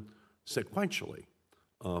them sequentially,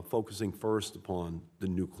 focusing first upon the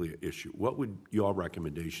nuclear issue? What would your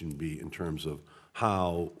recommendation be in terms of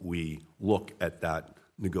how we look at that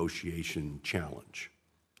negotiation challenge?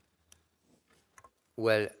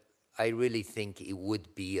 Well, I really think it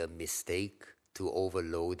would be a mistake to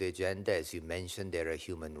overload the agenda. As you mentioned, there are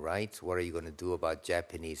human rights. What are you going to do about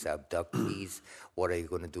Japanese abductees? What are you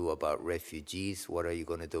going to do about refugees? What are you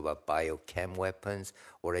going to do about biochem weapons?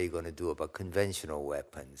 What are you going to do about conventional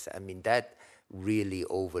weapons? I mean, that really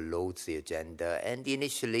overloads the agenda. And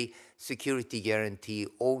initially, security guarantee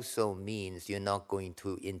also means you're not going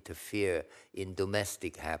to interfere in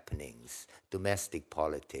domestic happenings, domestic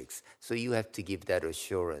politics. So you have to give that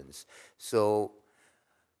assurance. So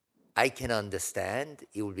I can understand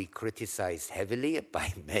it will be criticized heavily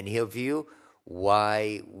by many of you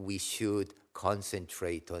why we should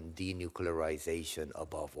concentrate on denuclearization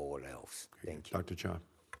above all else. Thank you. Dr. Cha.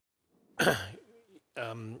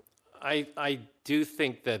 I do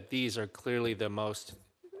think that these are clearly the most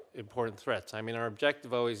important threats. I mean, our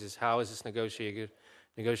objective always is how is this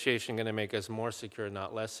negotiation going to make us more secure,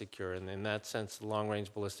 not less secure? And in that sense, the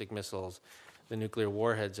long-range ballistic missiles, the nuclear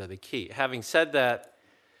warheads are the key. Having said that,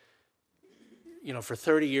 for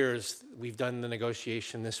 30 years, we've done the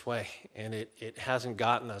negotiation this way, and it hasn't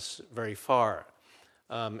gotten us very far.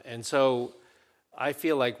 And so I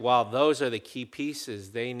feel like while those are the key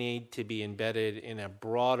pieces, they need to be embedded in a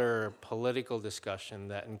broader political discussion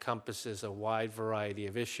that encompasses a wide variety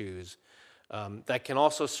of issues that can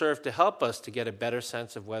also serve to help us to get a better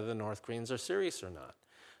sense of whether the North Koreans are serious or not.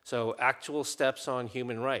 So actual steps on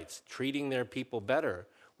human rights, treating their people better,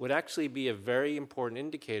 would actually be a very important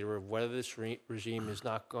indicator of whether this regime is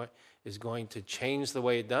going to change the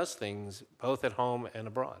way it does things, both at home and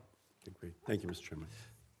abroad. Great. Thank you, Mr. Chairman.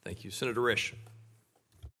 Thank you. Senator Risch.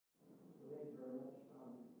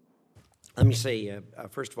 Let me say,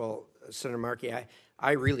 first of all, Senator Markey,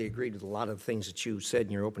 I really agreed with a lot of the things that you said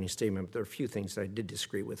in your opening statement, but there are a few things that I did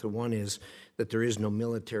disagree with. One is that there is no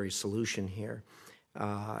military solution here.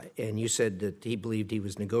 And you said that he believed he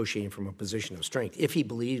was negotiating from a position of strength. If he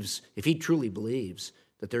truly believes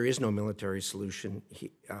that there is no military solution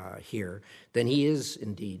here, then he is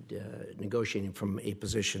indeed negotiating from a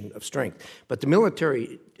position of strength. But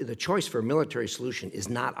the choice for a military solution is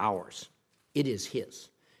not ours. It is his.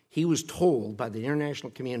 He was told by the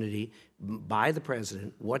international community, by the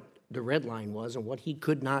president, what the red line was and what he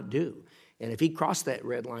could not do. And if he crossed that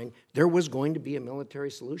red line, there was going to be a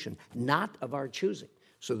military solution, not of our choosing.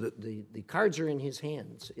 So the cards are in his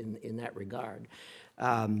hands in that regard.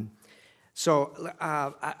 So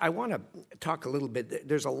I want to talk a little bit.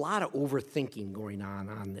 There's a lot of overthinking going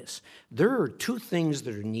on this. There are two things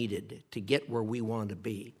that are needed to get where we want to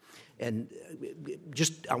be. And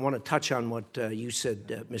I want to touch on what you said,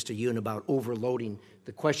 Mr. Yoon, about overloading.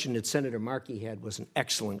 The question that Senator Markey had was an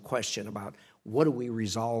excellent question about what do we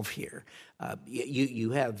resolve here.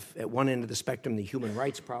 You have at one end of the spectrum the human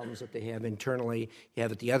rights problems that they have internally. You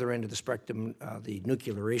have at the other end of the spectrum the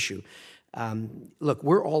nuclear issue. Look,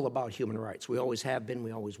 we're all about human rights. We always have been.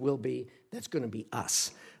 We always will be. That's going to be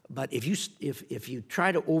us. But if you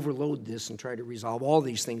try to overload this and try to resolve all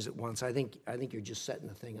these things at once, I think you're just setting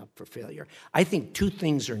the thing up for failure. I think two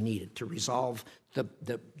things are needed to resolve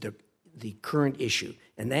the current issue,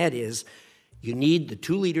 and that is you need the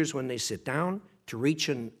two leaders when they sit down to reach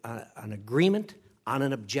an agreement on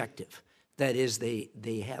an objective. That is, they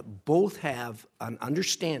both have an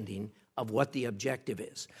understanding of what the objective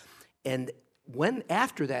is, and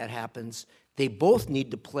after that happens, they both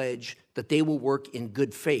need to pledge that they will work in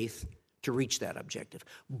good faith to reach that objective.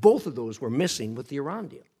 Both of those were missing with the Iran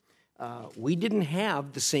deal. We didn't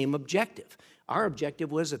have the same objective. Our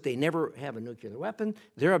objective was that they never have a nuclear weapon.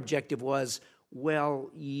 Their objective was,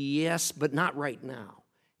 well, yes, but not right now.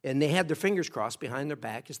 And they had their fingers crossed behind their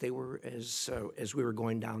back as we were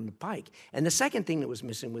going down the pike. And the second thing that was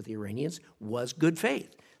missing with the Iranians was good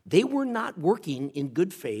faith. They were not working in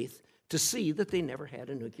good faith to see that they never had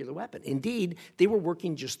a nuclear weapon. Indeed, they were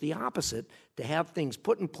working just the opposite, to have things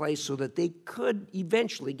put in place so that they could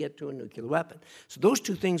eventually get to a nuclear weapon. So those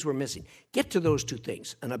two things were missing. Get to those two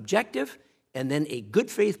things, an objective and then a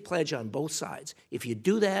good faith pledge on both sides. If you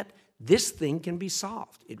do that, this thing can be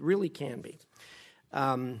solved. It really can be.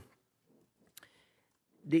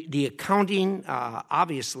 The accounting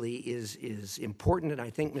obviously is important, and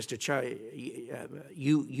I think, Mr. Chai,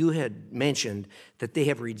 you had mentioned that they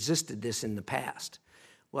have resisted this in the past.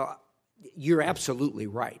 Well, you're absolutely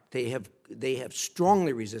right. They have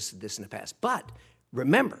strongly resisted this in the past. But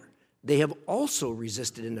remember, they have also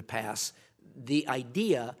resisted in the past the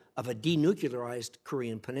idea of a denuclearized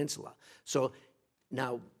Korean peninsula. So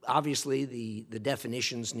now, obviously, the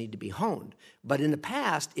definitions need to be honed. But in the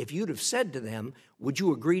past, if you'd have said to them, would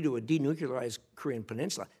you agree to a denuclearized Korean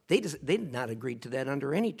peninsula, they did not agree to that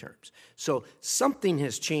under any terms. So something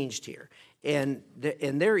has changed here. And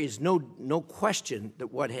there is no question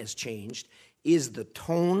that what has changed is the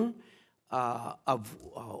tone of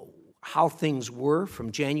how things were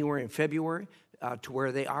from January and February to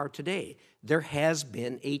where they are today. There has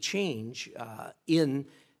been a change in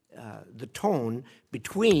the tone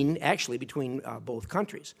between both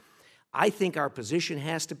countries. I think our position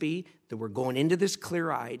has to be that we're going into this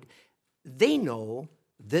clear-eyed. They know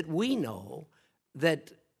that we know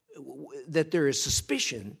that there is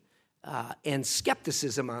suspicion and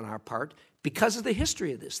skepticism on our part because of the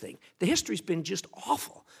history of this thing. The history's been just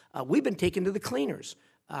awful. We've been taken to the cleaners,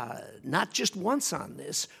 not just once on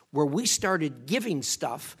this, where we started giving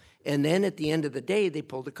stuff and then at the end of the day, they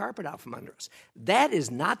pulled the carpet out from under us. That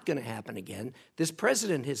is not going to happen again. This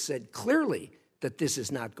president has said clearly that this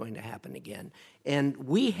is not going to happen again. And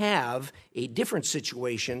we have a different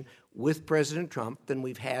situation with President Trump than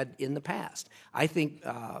we've had in the past. I think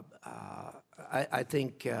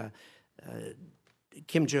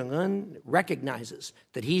Kim Jong-un recognizes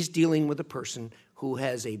that he's dealing with a person who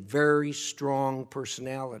has a very strong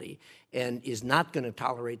personality and is not going to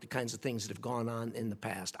tolerate the kinds of things that have gone on in the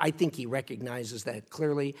past. I think he recognizes that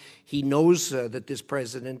clearly. He knows that this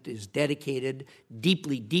president is dedicated,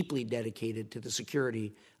 deeply, deeply dedicated to the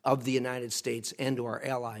security of the United States and to our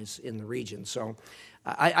allies in the region. So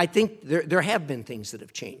I think there have been things that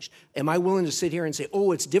have changed. Am I willing to sit here and say,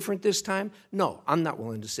 oh, it's different this time? No, I'm not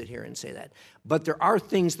willing to sit here and say that. But there are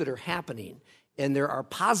things that are happening, and there are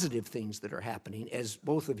positive things that are happening, as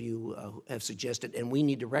both of you have suggested, and we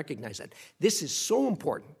need to recognize that. This is so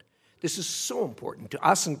important This is so important to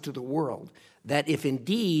us and to the world that if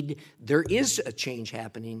indeed there is a change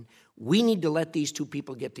happening, we need to let these two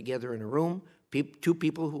people get together in a room, two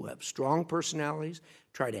people who have strong personalities,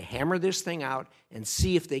 try to hammer this thing out and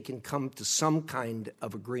see if they can come to some kind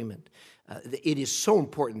of agreement. It is so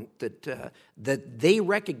important that they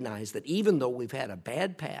recognize that even though we've had a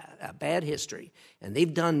bad history, and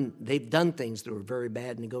they've done things that were very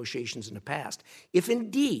bad negotiations in the past, if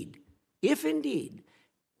indeed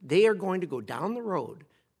they are going to go down the road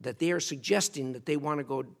that they are suggesting that they want to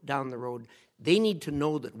go down the road, they need to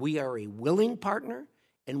know that we are a willing partner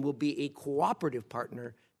and will be a cooperative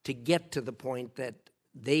partner to get to the point that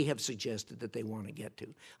they have suggested that they want to get to.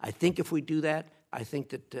 I think if we do that, I think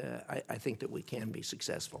that we can be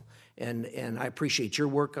successful. And I appreciate your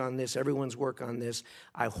work on this, everyone's work on this.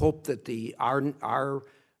 I hope that our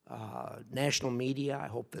national media, I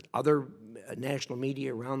hope that other national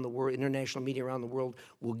media around the world, international media around the world,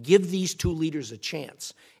 will give these two leaders a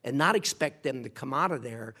chance and not expect them to come out of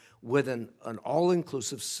there with an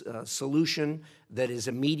all-inclusive solution that is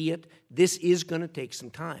immediate. This is going to take some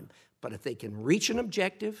time. But if they can reach an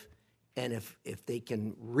objective, and if they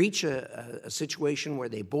can reach a situation where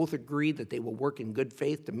they both agree that they will work in good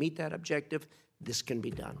faith to meet that objective, this can be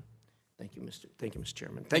done. Thank you, Mr.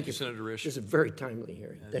 Chairman. Thank you, Senator Risch. This is a very timely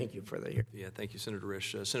hearing. Thank you for the hearing. Yeah, thank you, Senator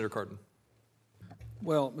Risch. Senator Cardin.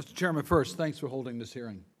 Well, Mr. Chairman, first, thanks for holding this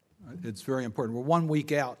hearing. It's very important. We're 1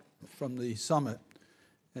 week out from the summit,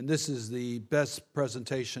 and this is the best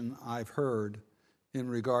presentation I've heard in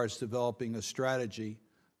regards to developing a strategy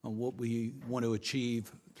on what we want to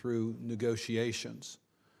achieve through negotiations.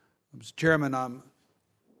 Mr. Chairman, I'm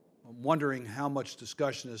wondering how much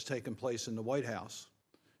discussion has taken place in the White House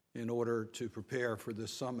in order to prepare for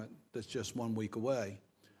this summit that's just 1 week away.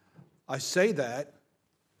 I say that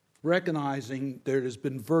recognizing there has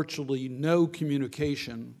been virtually no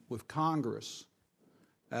communication with Congress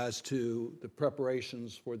as to the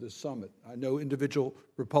preparations for this summit. I know individual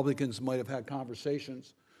Republicans might have had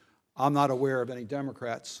conversations. I'm not aware of any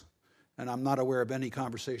Democrats, and I'm not aware of any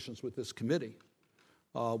conversations with this committee,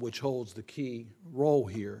 which holds the key role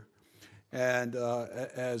here. And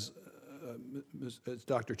as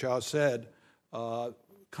Dr. Chow said,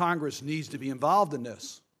 Congress needs to be involved in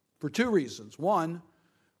this for two reasons. One,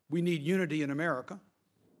 we need unity in America.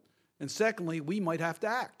 And secondly, we might have to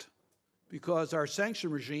act because our sanction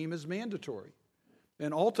regime is mandatory.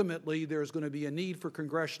 And ultimately, there's going to be a need for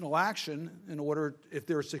congressional action in order, if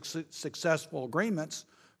there are successful agreements,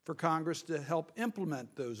 for Congress to help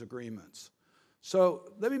implement those agreements.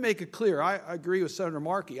 So let me make it clear. I agree with Senator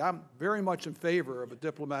Markey. I'm very much in favor of a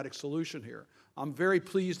diplomatic solution here. I'm very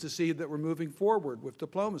pleased to see that we're moving forward with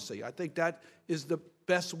diplomacy. I think that is the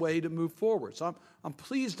best way to move forward. So I'm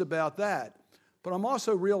pleased about that. But I'm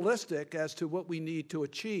also realistic as to what we need to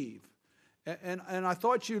achieve. And I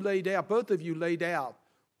thought you laid out, both of you laid out,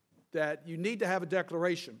 that you need to have a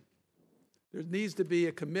declaration. There needs to be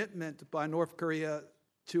a commitment by North Korea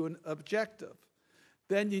to an objective.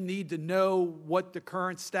 Then you need to know what the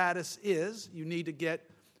current status is. You need to get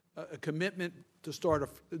a commitment to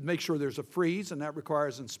make sure there's a freeze, and that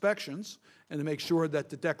requires inspections, and to make sure that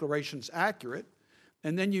the declaration's accurate.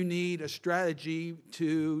 And then you need a strategy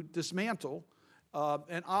to dismantle,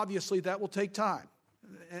 and obviously that will take time.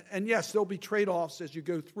 And yes, there'll be trade-offs as you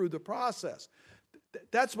go through the process.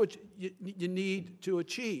 That's what you need to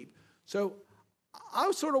achieve. So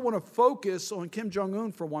I sort of want to focus on Kim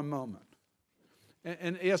Jong-un for one moment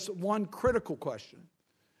and ask one critical question.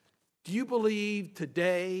 Do you believe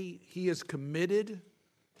today he is committed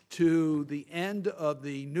to the end of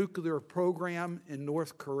the nuclear program in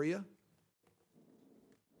North Korea?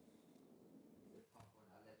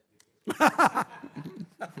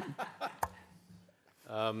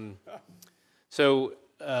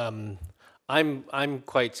 I'm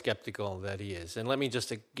quite skeptical that he is, and let me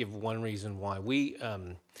just give one reason why.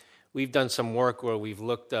 We've done some work where we've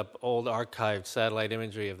looked up old archived satellite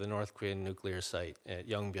imagery of the North Korean nuclear site at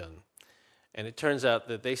Yongbyon, and it turns out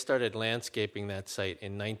that they started landscaping that site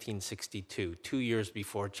in 1962, 2 years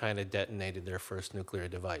before China detonated their first nuclear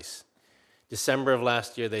device. December of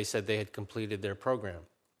last year, they said they had completed their program.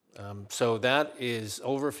 So that is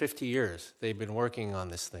over 50 years they've been working on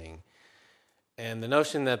this thing. And the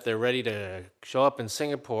notion that they're ready to show up in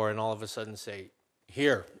Singapore and all of a sudden say,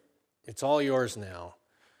 here, it's all yours now.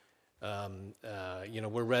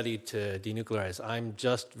 We're ready to denuclearize. I'm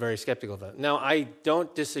just very skeptical of that. Now, I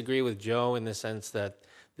don't disagree with Joe in the sense that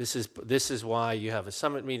this is why you have a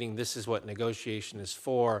summit meeting. This is what negotiation is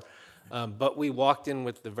for. But we walked in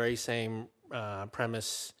with the very same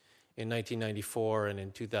premise in 1994 and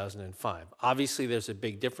in 2005. Obviously, there's a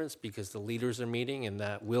big difference because the leaders are meeting, and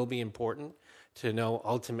that will be important to know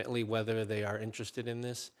ultimately whether they are interested in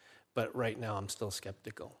this. But right now, I'm still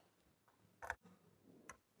skeptical.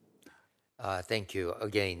 Thank you.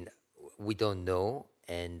 Again, we don't know,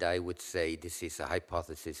 and I would say this is a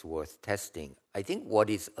hypothesis worth testing. I think what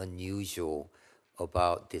is unusual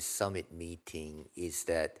about this summit meeting is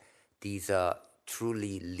that these are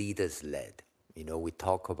truly leaders-led. You know, we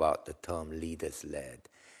talk about the term leaders-led,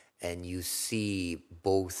 and you see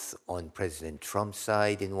both on President Trump's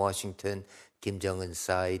side in Washington, Kim Jong-un's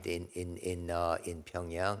side in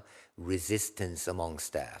Pyongyang, resistance among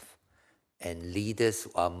staff. And leaders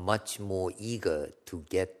are much more eager to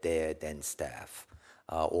get there than staff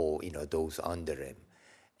or, those under him.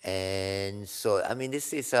 And so, I mean,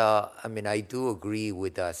 this is, I do agree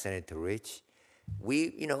with Senator Rich.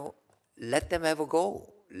 We, let them have a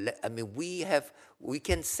go. We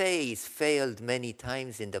can say it's failed many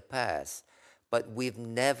times in the past, but we've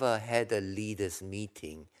never had a leaders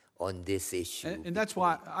meeting on this issue. And that's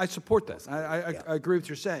why I support that. I agree with what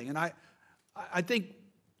you're saying. And I think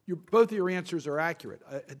both of your answers are accurate.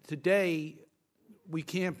 Today, we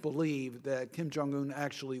can't believe that Kim Jong-un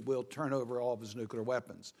actually will turn over all of his nuclear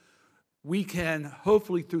weapons. We can,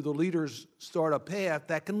 hopefully through the leaders, start a path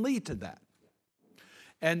that can lead to that.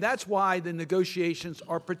 And that's why the negotiations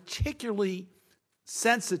are particularly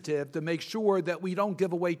sensitive to make sure that we don't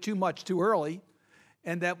give away too much too early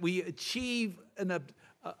and that we achieve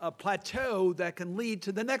a plateau that can lead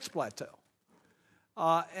to the next plateau.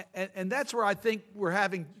 And that's where I think we're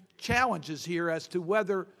having challenges here as to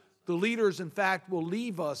whether the leaders, in fact, will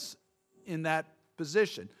leave us in that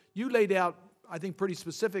position. You laid out, I think, pretty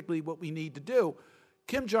specifically what we need to do.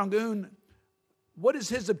 Kim Jong-un, what is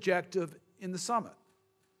his objective in the summit?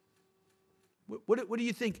 What do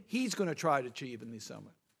you think he's going to try to achieve in the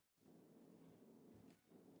summit?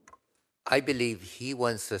 I believe he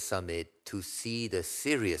wants the summit to see the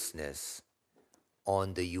seriousness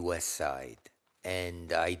on the U.S. side.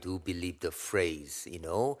 And I do believe the phrase,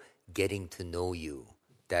 getting to know you,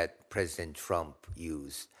 that President Trump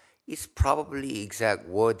used, is probably exact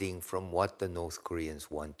wording from what the North Koreans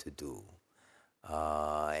want to do.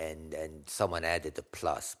 And someone added a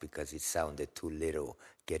plus because it sounded too little,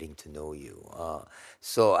 getting to know you.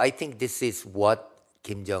 So I think this is what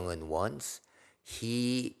Kim Jong-un wants.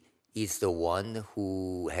 He is the one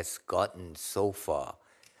who has gotten so far.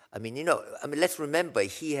 Let's remember,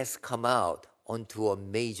 he has come out onto a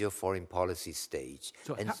major foreign policy stage.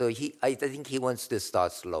 I think he wants to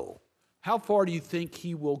start slow. How far do you think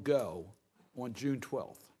he will go on June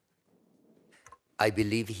 12th? I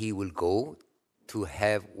believe he will go to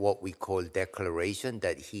have what we call declaration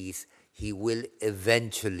that he will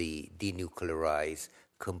eventually denuclearize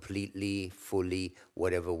completely, fully,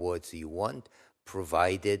 whatever words you want,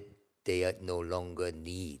 provided they no longer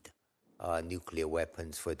need nuclear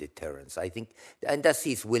weapons for deterrence. I think, and that's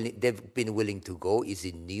they've been willing to go. Is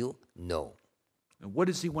it new? No. And what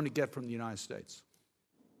does he want to get from the United States?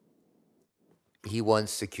 He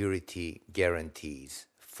wants security guarantees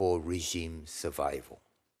for regime survival.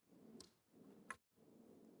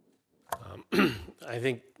 I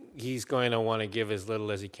think he's going to want to give as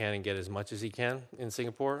little as he can and get as much as he can in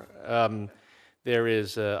Singapore.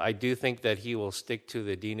 I do think that he will stick to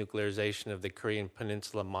the denuclearization of the Korean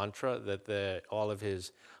Peninsula mantra that all of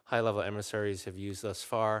his high-level emissaries have used thus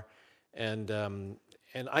far. And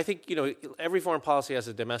I think, every foreign policy has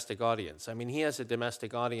a domestic audience. I mean, he has a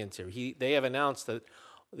domestic audience here. They have announced that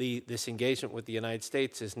this engagement with the United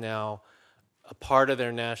States is now a part of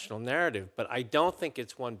their national narrative, but I don't think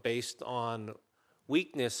it's one based on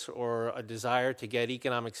weakness or a desire to get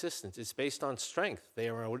economic assistance. It's based on strength. They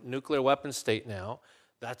are a nuclear weapons state now.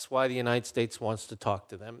 That's why the United States wants to talk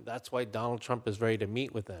to them. That's why Donald Trump is ready to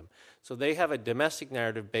meet with them. So they have a domestic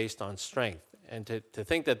narrative based on strength. And to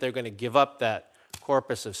think that they're going to give up that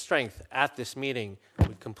corpus of strength at this meeting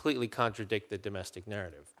would completely contradict the domestic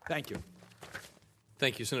narrative. Thank you.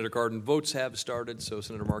 Thank you, Senator Cardin. Votes have started, so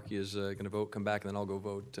Senator Markey is going to vote, come back, and then I'll go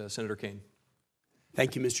vote. Senator Kaine.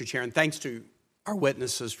 Thank you, Mr. Chair, and thanks to our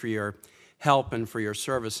witnesses for your help and for your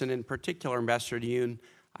service. And in particular, Ambassador Yoon,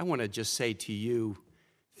 I want to just say to you,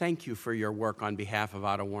 thank you for your work on behalf of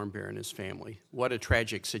Otto Warmbier and his family. What a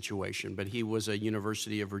tragic situation, but he was a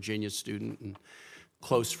University of Virginia student and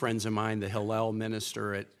close friends of mine. The Hillel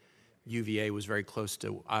minister at UVA was very close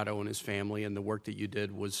to Otto and his family, and the work that you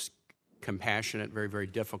did was compassionate, very, very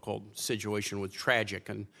difficult situation, was tragic,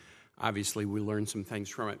 and obviously we learned some things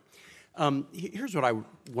from it. Here's what I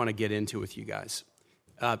want to get into with you guys.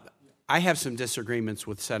 I have some disagreements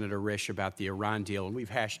with Senator Risch about the Iran deal, and we've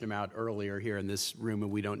hashed them out earlier here in this room,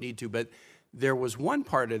 and we don't need to. But there was one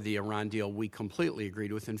part of the Iran deal we completely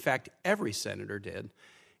agreed with. In fact, every senator did,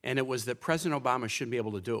 and it was that President Obama shouldn't be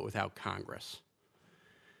able to do it without Congress.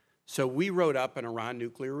 So we wrote up an Iran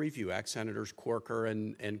Nuclear Review Act. Senators Corker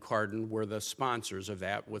and Cardin were the sponsors of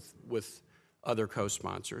that with other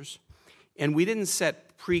co-sponsors. And we didn't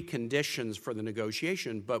set preconditions for the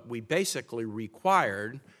negotiation, but we basically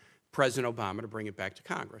required President Obama to bring it back to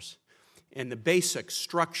Congress. And the basic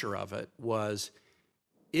structure of it was,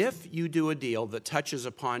 if you do a deal that touches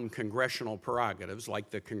upon congressional prerogatives,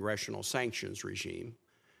 like the congressional sanctions regime,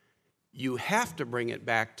 you have to bring it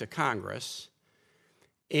back to Congress,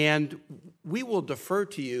 and we will defer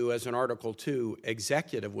to you as an Article II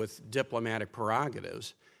executive with diplomatic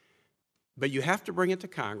prerogatives, but you have to bring it to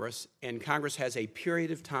Congress, and Congress has a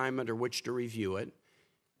period of time under which to review it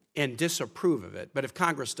and disapprove of it. But if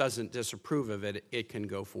Congress doesn't disapprove of it, it can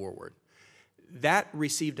go forward. That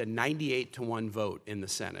received a 98-1 vote in the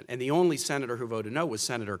Senate. And the only senator who voted no was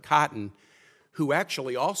Senator Cotton, who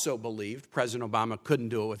actually also believed President Obama couldn't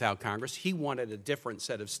do it without Congress. He wanted a different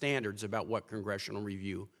set of standards about what congressional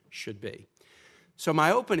review should be. So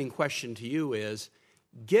my opening question to you is,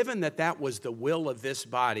 given that that was the will of this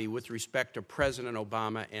body with respect to President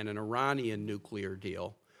Obama and an Iranian nuclear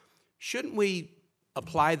deal, shouldn't we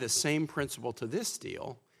apply the same principle to this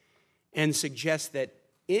deal and suggest that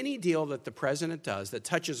any deal that the president does that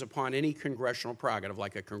touches upon any congressional prerogative,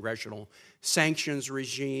 like a congressional sanctions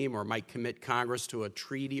regime or might commit Congress to a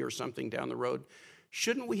treaty or something down the road,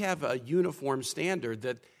 shouldn't we have a uniform standard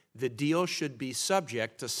that the deal should be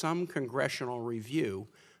subject to some congressional review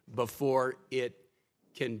before it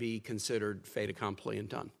can be considered fait accompli and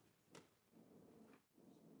done?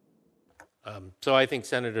 So I think,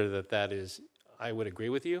 Senator, that is, I would agree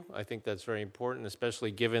with you. I think that's very important,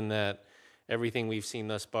 especially given that everything we've seen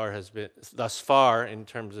thus far in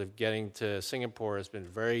terms of getting to Singapore has been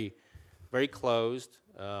very, very closed,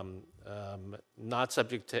 not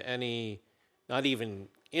subject to any, not even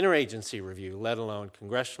interagency review, let alone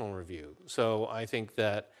congressional review. So I think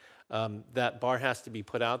that that bar has to be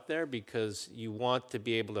put out there because you want to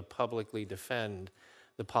be able to publicly defend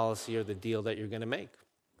the policy or the deal that you're going to make.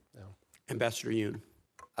 So. Ambassador Yoon.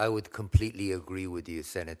 I would completely agree with you,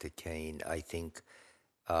 Senator Kaine. I think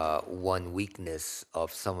one weakness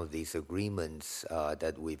of some of these agreements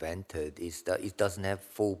that we've entered is that it doesn't have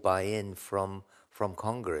full buy-in from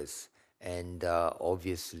Congress. And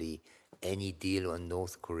obviously, any deal on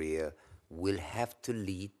North Korea will have to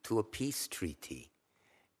lead to a peace treaty.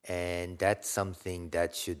 And that's something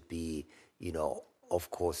that should be, of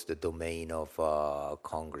course, the domain of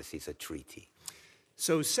Congress is a treaty.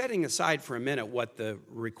 So setting aside for a minute what the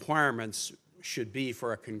requirements should be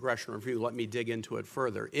for a congressional review, let me dig into it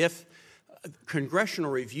further. If congressional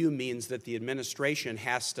review means that the administration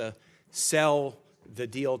has to sell the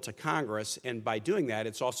deal to Congress, and by doing that,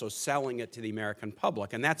 it's also selling it to the American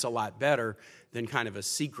public, and that's a lot better than kind of a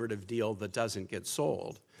secretive deal that doesn't get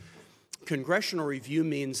sold. Congressional review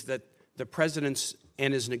means that the president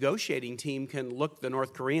and his negotiating team can look the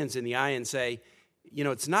North Koreans in the eye and say,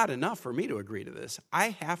 it's not enough for me to agree to this.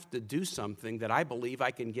 I have to do something that I believe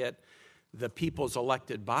I can get the people's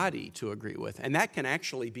elected body to agree with. And that can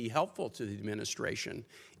actually be helpful to the administration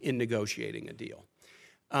in negotiating a deal.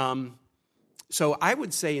 So I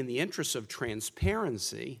would say, in the interest of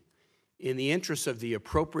transparency, in the interest of the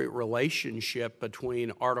appropriate relationship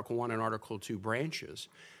between Article I and Article II branches,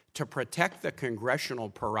 to protect the congressional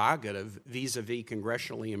prerogative vis-a-vis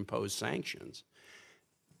congressionally imposed sanctions,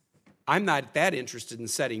 I'm not that interested in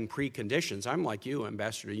setting preconditions. I'm like you,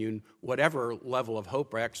 Ambassador Yoon. Whatever level of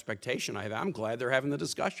hope or expectation I have, I'm glad they're having the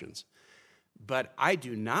discussions. But I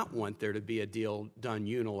do not want there to be a deal done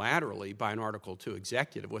unilaterally by an Article II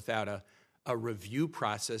executive without a review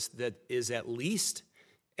process that is at least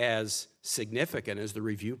as significant as the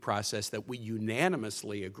review process that we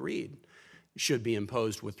unanimously agreed should be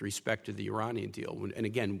imposed with respect to the Iranian deal. And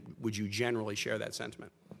again, would you generally share that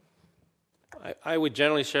sentiment? I would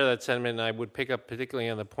generally share that sentiment, and I would pick up particularly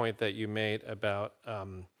on the point that you made about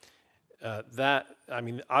that. I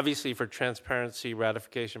mean, obviously for transparency,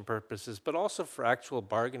 ratification purposes, but also for actual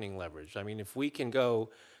bargaining leverage. I mean, if we can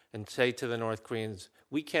go and say to the North Koreans,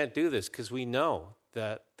 we can't do this because we know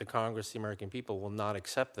that the Congress, the American people, will not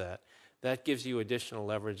accept that, that gives you additional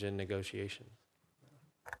leverage in negotiations.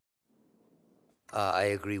 I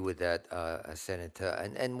agree with that, Senator.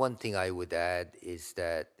 And one thing I would add is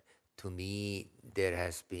that, to me, there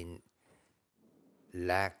has been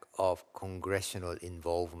lack of congressional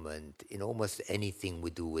involvement in almost anything we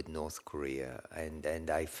do with North Korea. And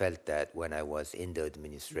I felt that when I was in the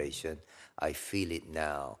administration. I feel it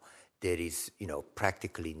now. There is,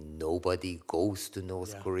 practically nobody goes to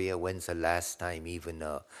North Korea. When's the last time even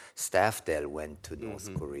a staff there went to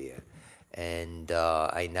North Korea? And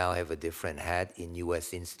I now have a different hat in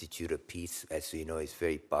U.S. Institute of Peace. As you know, it's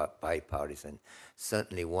very bipartisan.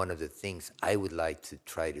 Certainly one of the things I would like to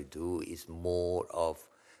try to do is more of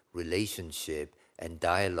relationship and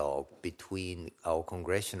dialogue between our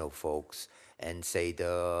congressional folks and say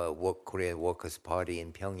the Korean Workers' Party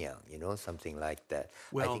in Pyongyang, something like that.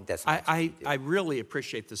 Well, I think that's I really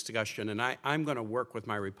appreciate this discussion, and I'm going to work with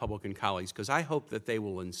my Republican colleagues because I hope that they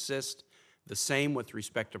will insist the same with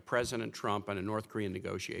respect to President Trump on a North Korean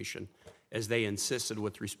negotiation as they insisted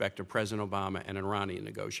with respect to President Obama and an Iranian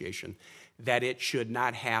negotiation, that it should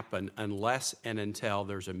not happen unless and until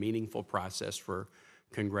there's a meaningful process for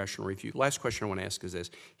congressional review. Last question I want to ask is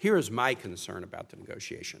this. Here is my concern about the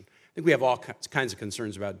negotiation. I think we have all kinds of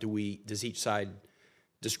concerns about does each side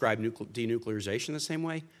describe denuclearization the same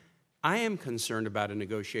way? I am concerned about a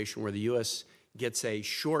negotiation where the U.S. gets a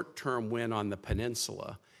short-term win on the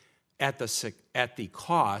peninsula at the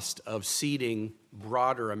cost of ceding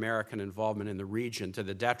broader American involvement in the region to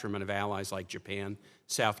the detriment of allies like Japan,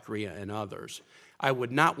 South Korea, and others. I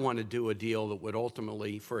would not want to do a deal that would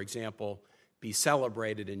ultimately, for example, be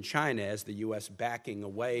celebrated in China as the U.S. backing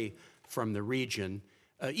away from the region,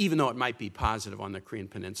 even though it might be positive on the Korean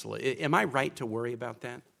Peninsula. Am I right to worry about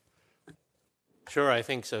that? Sure, I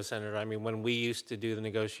think so, Senator. I mean, when we used to do the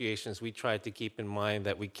negotiations, we tried to keep in mind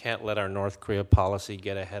that we can't let our North Korea policy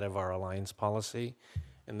get ahead of our alliance policy,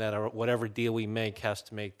 and that whatever deal we make has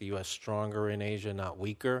to make the U.S. stronger in Asia, not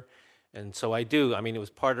weaker. And so I mean, it was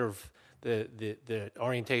part of the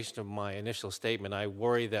orientation of my initial statement. I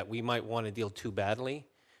worry that we might want to deal too badly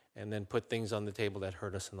and then put things on the table that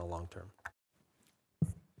hurt us in the long term.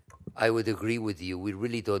 I would agree with you. We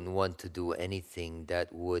really don't want to do anything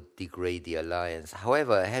that would degrade the alliance.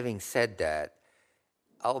 However, having said that,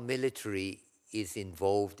 our military is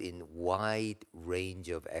involved in wide range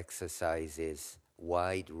of exercises,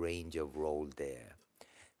 wide range of role there.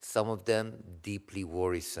 Some of them deeply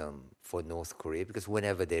worrisome for North Korea because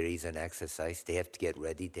whenever there is an exercise, they have to get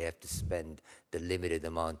ready, they have to spend the limited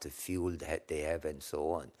amount of fuel that they have and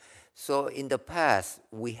so on. So in the past,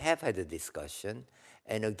 we have had a discussion.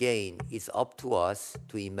 And again, it's up to us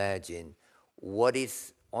to imagine what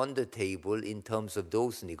is on the table in terms of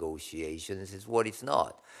those negotiations is what is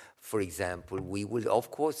not. For example, we will, of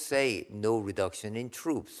course, say no reduction in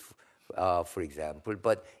troops, for example,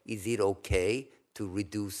 but is it okay to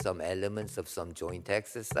reduce some elements of some joint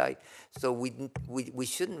exercise? So we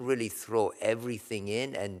shouldn't really throw everything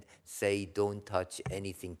in and say don't touch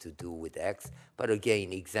anything to do with X, but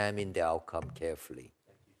again, examine the outcome carefully.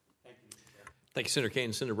 Thank you, Senator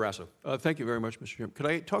Kaine. Senator Brasso. Thank you very much, Mr. Chairman. Could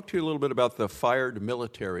I talk to you a little bit about the fired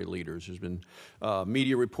military leaders? There's been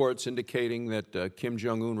media reports indicating that Kim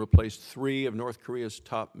Jong-un replaced 3 of North Korea's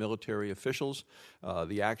top military officials.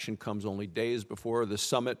 The action comes only days before the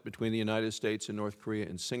summit between the United States and North Korea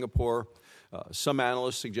in Singapore. Some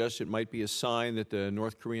analysts suggest it might be a sign that the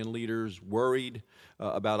North Korean leaders worried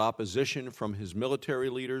about opposition from his military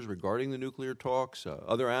leaders regarding the nuclear talks.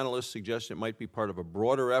 Other analysts suggest it might be part of a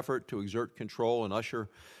broader effort to exert control and usher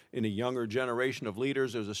in a younger generation of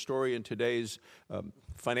leaders. There's a story in today's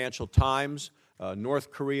Financial Times.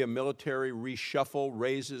 North Korea military reshuffle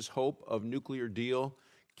raises hope of nuclear deal.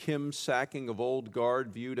 Kim's sacking of old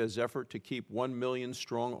guard viewed as effort to keep 1 million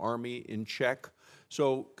strong army in check.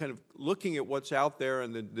 So kind of looking at what's out there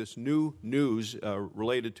and this new news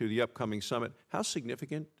related to the upcoming summit, how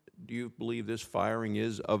significant do you believe this firing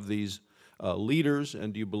is of these leaders,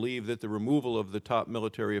 and do you believe that the removal of the top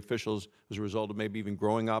military officials is a result of maybe even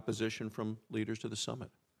growing opposition from leaders to the summit?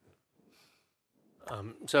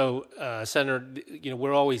 Senator,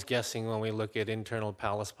 we're always guessing when we look at internal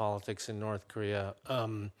palace politics in North Korea.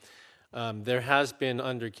 There has been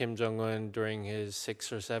under Kim Jong-un during his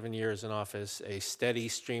 6 or 7 years in office a steady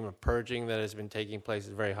stream of purging that has been taking place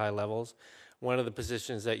at very high levels. One of the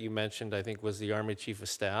positions that you mentioned, I think, was the Army Chief of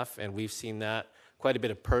Staff, and we've seen that quite a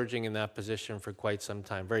bit of purging in that position for quite some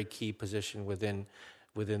time, very key position within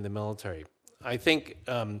the military. I think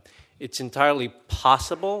it's entirely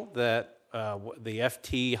possible that the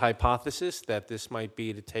FT hypothesis that this might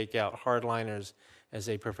be to take out hardliners as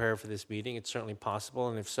they prepare for this meeting, it's certainly possible,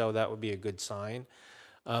 and if so, that would be a good sign.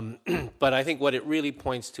 But I think what it really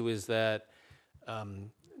points to is that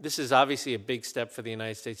this is obviously a big step for the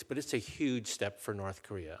United States, but it's a huge step for North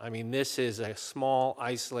Korea. I mean, this is a small,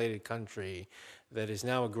 isolated country that is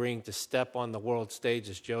now agreeing to step on the world stage,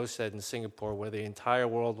 as Joe said, in Singapore, where the entire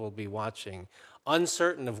world will be watching,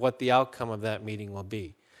 uncertain of what the outcome of that meeting will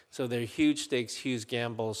be. So they're huge stakes, huge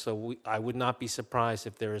gambles, so I would not be surprised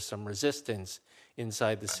if there is some resistance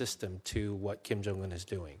inside the system to what Kim Jong-un is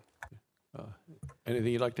doing.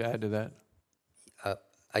 Anything you'd like to add to that?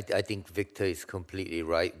 I think Victor is completely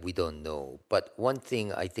right. We don't know. But one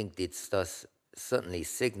thing I think this does certainly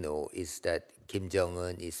signal is that Kim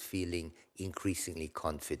Jong-un is feeling increasingly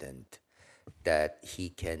confident that he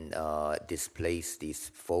can displace these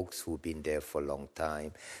folks who've been there for a long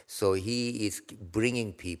time. So he is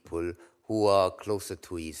bringing people who are closer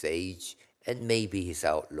to his age and maybe his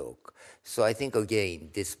outlook. So I think, again,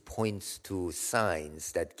 this points to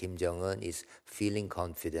signs that Kim Jong-un is feeling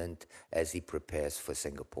confident as he prepares for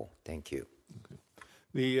Singapore. Thank you.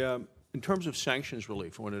 Okay. In terms of sanctions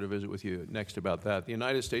relief, I wanted to visit with you next about that. The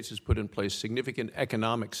United States has put in place significant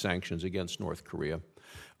economic sanctions against North Korea.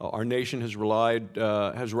 Our nation has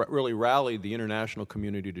really rallied the international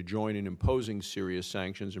community to join in imposing serious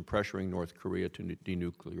sanctions and pressuring North Korea to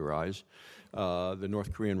denuclearize. The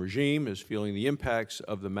North Korean regime is feeling the impacts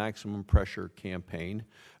of the maximum pressure campaign.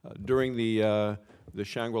 During the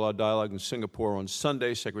Shangri-La dialogue in Singapore on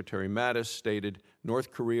Sunday, Secretary Mattis stated,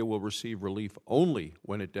 North Korea will receive relief only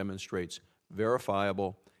when it demonstrates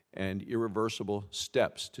verifiable and irreversible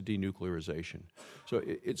steps to denuclearization. So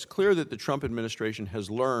it's clear that the Trump administration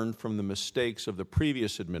has learned from the mistakes of the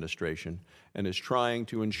previous administration and is trying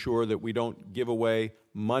to ensure that we don't give away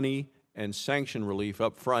money and sanction relief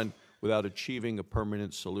up front without achieving a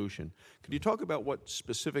permanent solution. Could you talk about what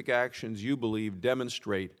specific actions you believe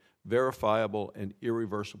demonstrate verifiable and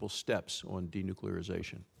irreversible steps on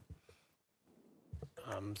denuclearization?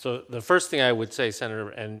 So the first thing I would say, Senator,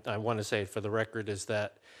 and I want to say it for the record, is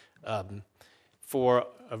that for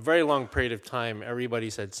a very long period of time, everybody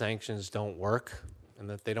said sanctions don't work and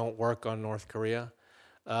that they don't work on North Korea.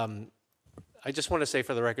 I just want to say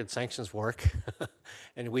for the record, sanctions work.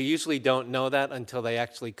 And we usually don't know that until they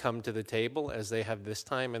actually come to the table, as they have this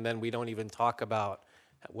time, and then we don't even talk about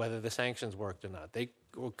whether the sanctions worked or not. They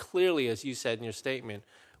were clearly, as you said in your statement,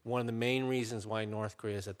 one of the main reasons why North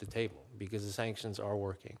Korea is at the table, because the sanctions are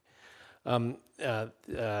working. In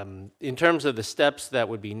terms of the steps that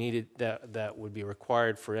would be needed, that would be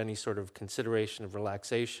required for any sort of consideration of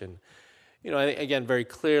relaxation, again, very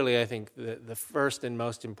clearly, I think the first and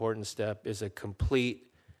most important step is a complete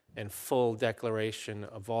and full declaration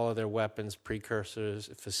of all of their weapons, precursors,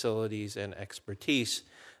 facilities, and expertise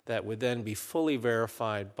that would then be fully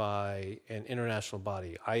verified by an international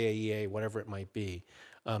body, IAEA, whatever it might be.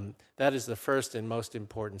 That is the first and most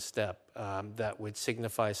important step that would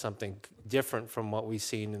signify something different from what we've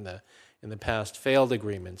seen in the past failed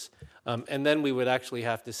agreements. And then we would actually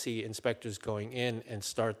have to see inspectors going in and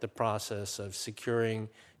start the process of securing,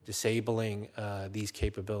 disabling these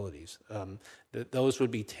capabilities. Those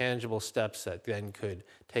would be tangible steps that then could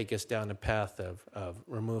take us down a path of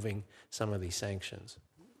removing some of these sanctions.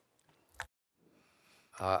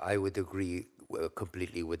 I would agree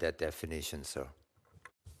completely with that definition, sir.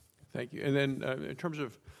 Thank you. And then in terms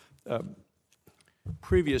of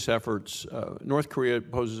previous efforts, North Korea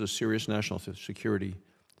poses a serious national security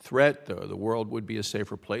threat. The world would be a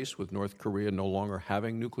safer place with North Korea no longer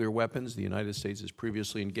having nuclear weapons. The United States has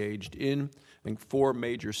previously engaged in, I think, 4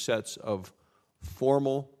 major sets of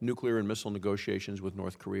formal nuclear and missile negotiations with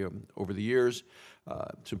North Korea over the years.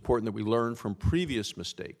 It's important that we learn from previous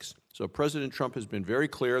mistakes. So President Trump has been very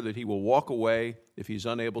clear that he will walk away if he's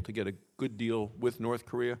unable to get a good deal with North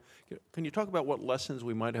Korea. Can you talk about what lessons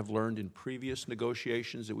we might have learned in previous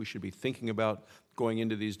negotiations that we should be thinking about going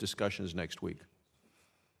into these discussions next week?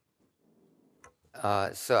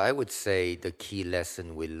 So I would say the key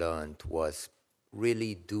lesson we learned was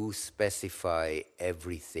really do specify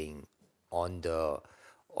everything on the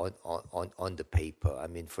paper. I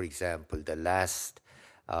mean, for example, the last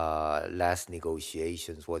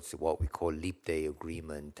negotiations was what we call Leap Day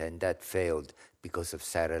Agreement, and that failed because of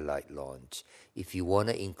satellite launch. If you want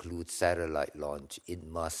to include satellite launch, it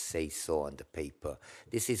must say so on the paper.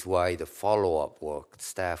 This is why the follow-up work,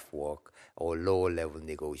 staff work, or lower-level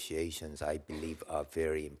negotiations, I believe, are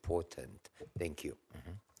very important. Thank you.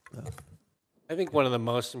 Mm-hmm. I think one of the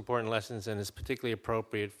most important lessons, and is particularly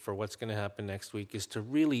appropriate for what's going to happen next week, is to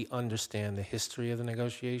really understand the history of the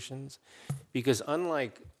negotiations. Because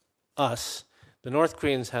unlike us, the North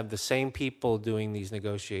Koreans have the same people doing these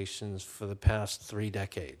negotiations for the past 3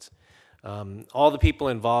 decades. All the people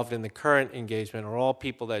involved in the current engagement are all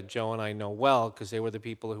people that Joe and I know well, because they were the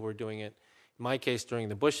people who were doing it, in my case, during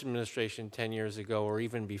the Bush administration 10 years ago, or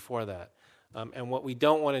even before that. And what we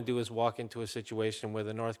don't want to do is walk into a situation where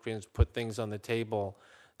the North Koreans put things on the table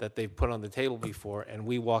that they've put on the table before, and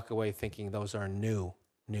we walk away thinking those are new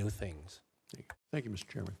things. Thank you, Mr.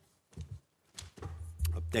 Chairman.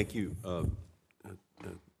 Thank you.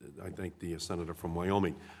 I thank the senator from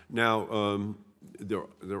Wyoming. Now,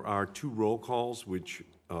 there are 2 roll calls which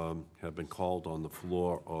have been called on the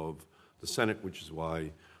floor of the Senate, which is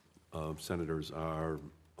why senators are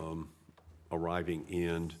arriving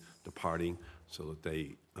and departing so that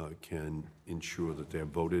they can ensure that they're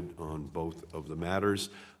voted on both of the matters.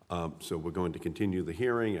 So we're going to continue the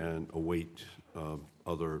hearing and await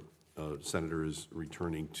other senators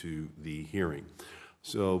returning to the hearing.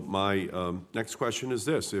 So my next question is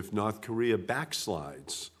this. If North Korea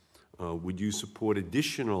backslides, would you support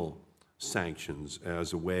additional sanctions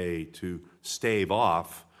as a way to stave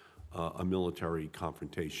off a military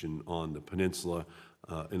confrontation on the peninsula?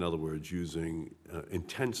 In other words, using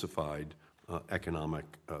intensified economic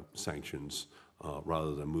sanctions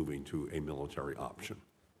rather than moving to a military option?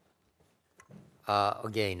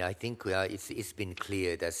 Again, I think it's been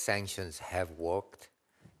clear that sanctions have worked,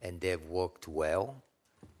 and they've worked well.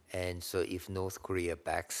 And so if North Korea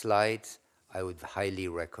backslides, I would highly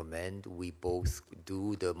recommend we both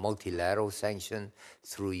do the multilateral sanction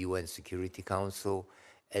through UN Security Council,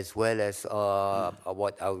 as well as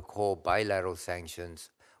what I would call bilateral sanctions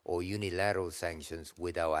or unilateral sanctions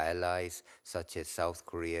with our allies, such as South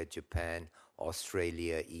Korea, Japan,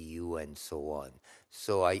 Australia, EU, and so on.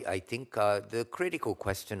 So I think the critical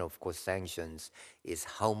question, of course, sanctions is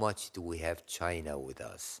how much do we have China with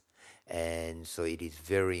us? And so it is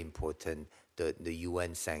very important the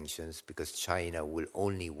UN sanctions, because China will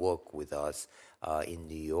only work with us in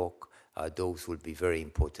New York. Those will be very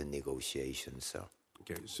important negotiations, sir.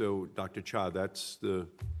 Okay, so Dr. Cha, that's the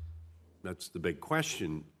big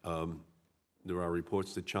question. There are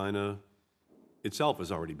reports that China itself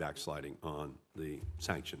is already backsliding on the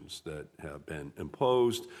sanctions that have been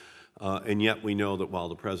imposed, and yet we know that while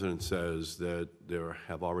the president says that there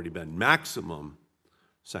have already been maximum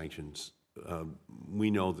sanctions, we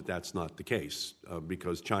know that that's not the case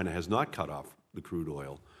because China has not cut off the crude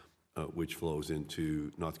oil which flows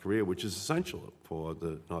into North Korea, which is essential for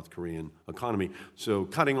the North Korean economy. So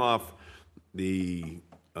cutting off the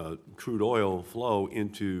crude oil flow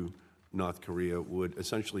into North Korea would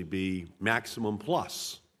essentially be maximum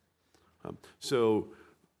plus. So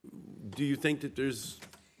do you think that there's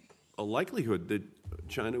a likelihood that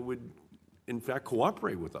China would, in fact,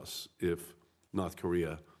 cooperate with us if North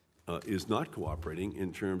Korea is not cooperating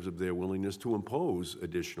in terms of their willingness to impose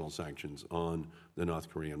additional sanctions on the North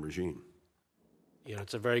Korean regime? You know,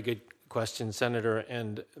 it's a very good question, Senator.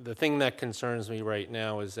 And the thing that concerns me right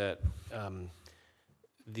now is that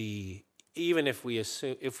even if we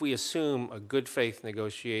assume a good faith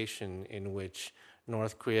negotiation in which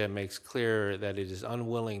North Korea makes clear that it is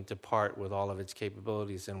unwilling to part with all of its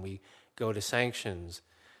capabilities, and we go to sanctions,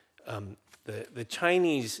 the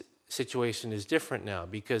Chinese situation is different now,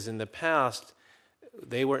 because in the past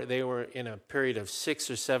they were in a period of 6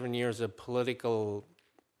 or 7 years of political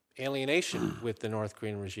alienation with the North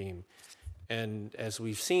Korean regime. And as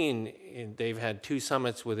we've seen, they've had 2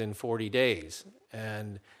 summits within 40 days.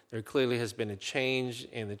 And there clearly has been a change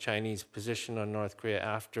in the Chinese position on North Korea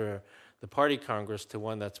after the Party Congress to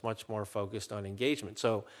one that's much more focused on engagement.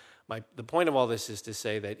 So the point of all this is to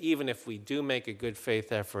say that even if we do make a good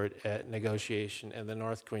faith effort at negotiation and the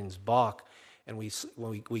North Koreans balk, and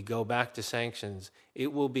when we go back to sanctions,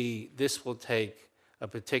 this will take a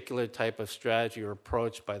particular type of strategy or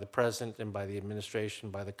approach by the president and by the administration,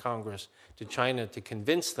 by the Congress, to China to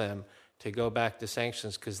convince them to go back to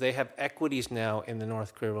sanctions, because they have equities now in the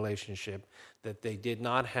North Korea relationship that they did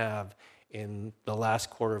not have in the last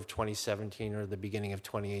quarter of 2017 or the beginning of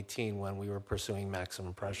 2018 when we were pursuing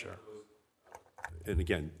maximum pressure. And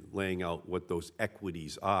again, laying out what those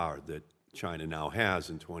equities are that China now has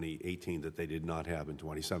in 2018 that they did not have in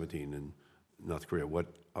 2017 in North Korea. What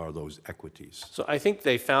are those equities? So I think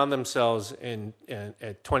they found themselves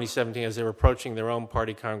at 2017, as they were approaching their own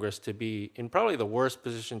party Congress, to be in probably the worst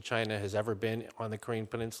position China has ever been on the Korean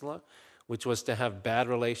Peninsula, which was to have bad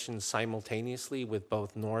relations simultaneously with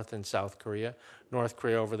both North and South Korea. North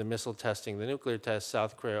Korea over the missile testing, the nuclear test,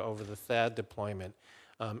 South Korea over the THAAD deployment.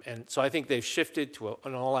 And so I think they've shifted to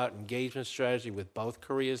an all-out engagement strategy with both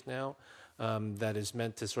Koreas now that is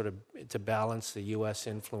meant to sort of to balance the U.S.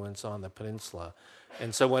 influence on the peninsula.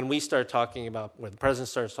 And so when the president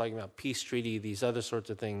starts talking about peace treaty, these other sorts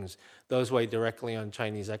of things, those weigh directly on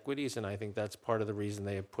Chinese equities, and I think that's part of the reason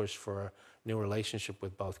they have pushed for a new relationship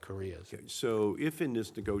with both Koreas. Okay, so if in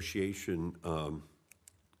this negotiation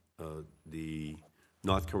the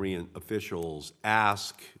North Korean officials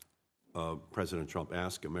President Trump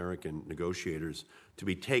asked American negotiators to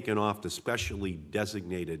be taken off the specially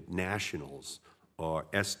designated nationals, or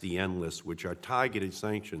SDN lists, which are targeted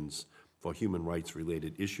sanctions for human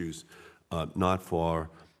rights-related issues, not for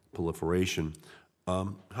proliferation.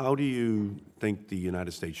 How do you think the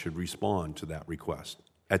United States should respond to that request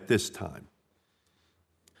at this time?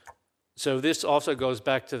 So this also goes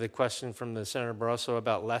back to the question from the Senator Barroso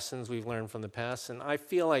about lessons we've learned from the past. And I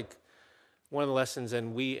feel like one of the lessons,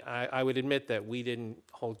 and I would admit that we didn't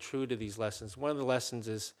hold true to these lessons. One of the lessons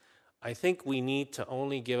is I think we need to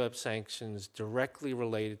only give up sanctions directly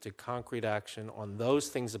related to concrete action on those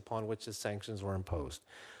things upon which the sanctions were imposed.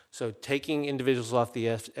 So taking individuals off the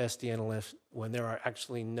SDN list when there are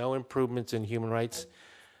actually no improvements in human rights,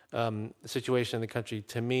 the situation in the country,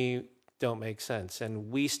 to me, don't make sense.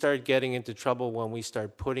 And we start getting into trouble when we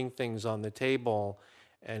start putting things on the table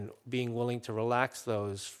and being willing to relax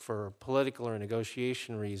those for political or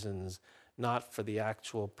negotiation reasons, not for the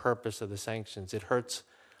actual purpose of the sanctions. It hurts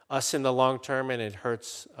us in the long term, and it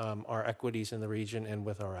hurts our equities in the region and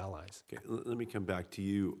with our allies. Okay, let me come back to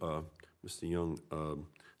you, Mr. Young.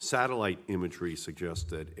 Satellite imagery suggests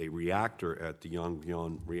that a reactor at the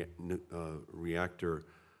Yongbyon reactor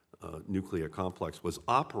nuclear complex was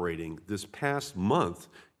operating this past month,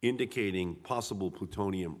 indicating possible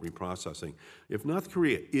plutonium reprocessing. If North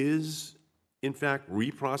Korea is, in fact,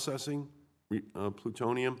 reprocessing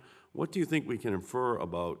plutonium, what do you think we can infer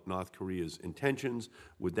about North Korea's intentions?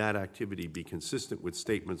 Would that activity be consistent with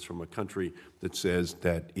statements from a country that says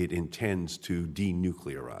that it intends to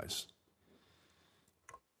denuclearize?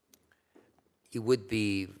 It would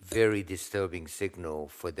be very disturbing signal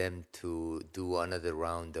for them to do another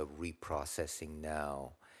round of reprocessing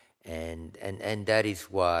now. And that is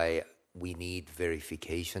why we need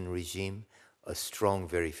verification regime, a strong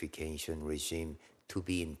verification regime to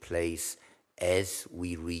be in place as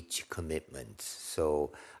we reach commitments.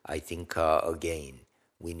 So I think, again,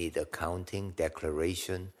 we need accounting,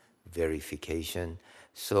 declaration, verification.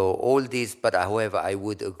 So all these, but however, I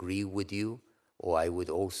would agree with you, or I would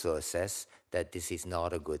also assess that this is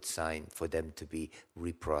not a good sign for them to be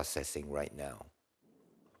reprocessing right now.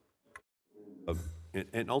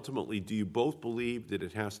 And ultimately, do you both believe that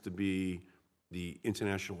it has to be the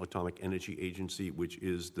International Atomic Energy Agency, which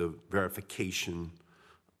is the verification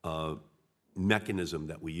mechanism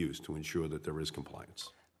that we use to ensure that there is compliance?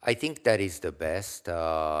 I think that is the best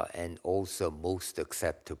and also most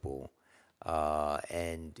acceptable.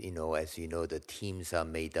 And, as you know, the teams are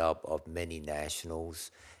made up of many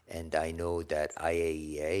nationals. And I know that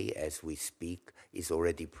IAEA, as we speak, is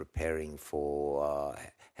already preparing for,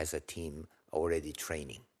 has a team already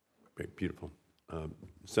training. Great, beautiful.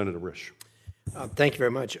 Senator Risch. Thank you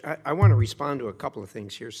very much. I want to respond to a couple of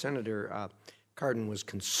things here. Senator Cardin was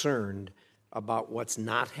concerned about what's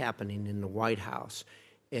not happening in the White House.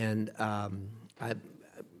 And I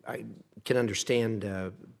can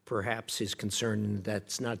understand perhaps his concern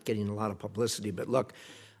that's not getting a lot of publicity. But look,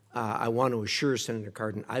 I want to assure Senator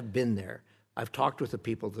Cardin, I've been there. I've talked with the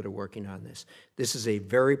people that are working on this. This is a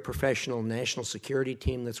very professional national security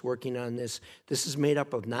team that's working on this. This is made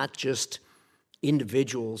up of not just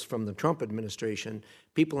individuals from the Trump administration.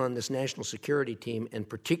 People on this national security team, and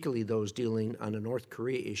particularly those dealing on the North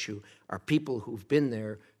Korea issue, are people who've been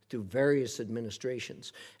there through various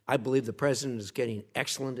administrations. I believe the president is getting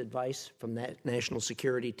excellent advice from that national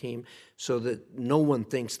security team so that no one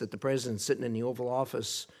thinks that the president's sitting in the Oval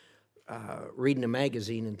Office reading a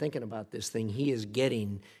magazine and thinking about this thing. He is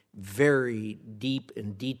getting very deep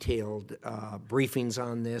and detailed briefings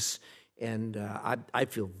on this, and I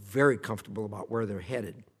feel very comfortable about where they're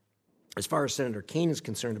headed. As far as Senator Kaine is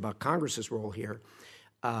concerned about Congress's role here,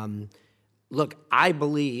 look, I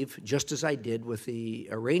believe, just as I did with the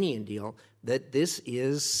Iranian deal, that this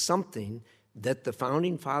is something that the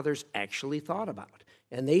Founding Fathers actually thought about.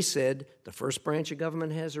 And they said the first branch of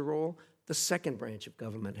government has a role, the second branch of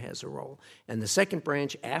government has a role. And the second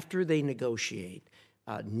branch, after they negotiate,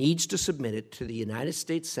 needs to submit it to the United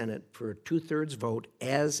States Senate for a 2/3 vote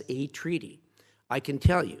as a treaty. I can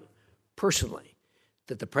tell you personally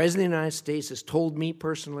that the President of the United States has told me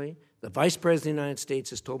personally, the Vice President of the United States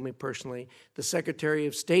has told me personally, the Secretary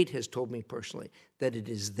of State has told me personally, that it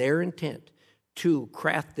is their intent to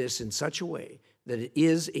craft this in such a way that it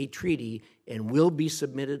is a treaty and will be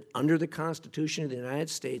submitted under the Constitution of the United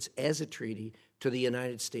States as a treaty to the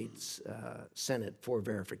United States Senate for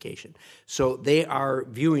verification. So they are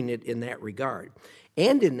viewing it in that regard.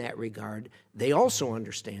 And in that regard, they also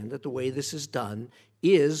understand that the way this is done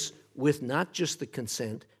is with not just the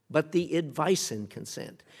consent, but the advice and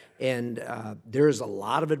consent. And there's a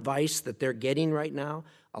lot of advice that they're getting right now,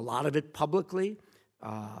 a lot of it publicly,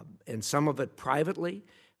 and some of it privately,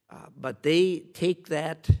 but they take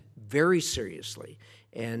that very seriously,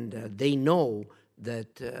 and they know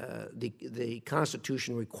that the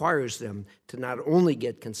Constitution requires them to not only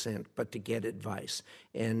get consent, but to get advice.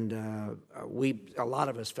 And a lot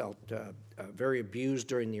of us felt very abused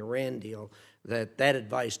during the Iran deal that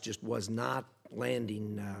advice just was not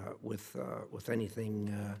landing with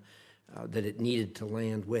anything that it needed to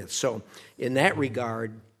land with. So in that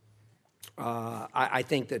regard, I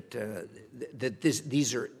think that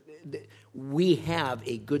we have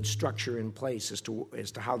a good structure in place as to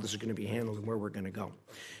how this is going to be handled and where we're going to go.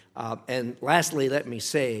 And lastly, let me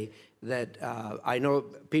say that I know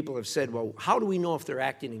people have said, well, how do we know if they're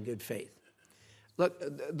acting in good faith? Look,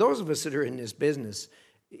 those of us that are in this business,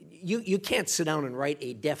 you can't sit down and write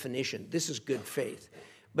a definition. This is good faith.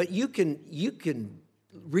 But you can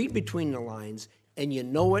read between the lines, and you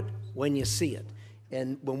know it when you see it.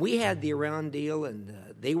 And when we had the Iran deal and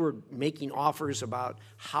they were making offers about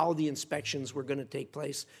how the inspections were going to take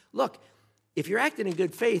place, look, if you're acting in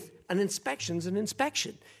good faith, an inspection's an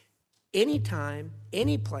inspection. Anytime,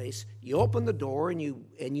 any place, you open the door and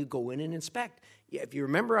you go in and inspect. If you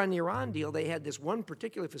remember on the Iran deal, they had this one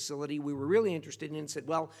particular facility we were really interested in and said,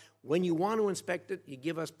 well, when you want to inspect it, you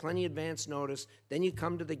give us plenty advance notice, then you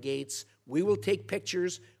come to the gates, we will take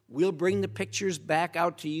pictures, we'll bring the pictures back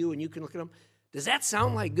out to you and you can look at them. Does that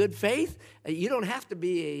sound like good faith? You don't have to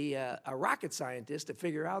be a rocket scientist to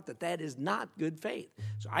figure out that is not good faith.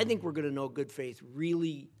 So I think we're going to know good faith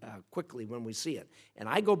really quickly when we see it. And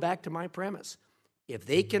I go back to my premise. If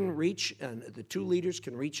they can reach, the two leaders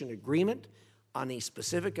can reach an agreement on a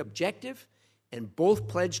specific objective and both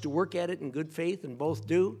pledge to work at it in good faith and both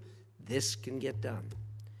do, this can get done.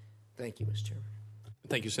 Thank you, Mr. Chairman.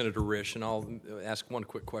 Thank you, Senator Risch. And I'll ask one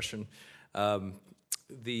quick question.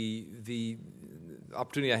 The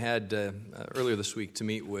opportunity I had earlier this week to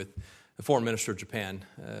meet with the foreign minister of Japan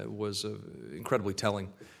was incredibly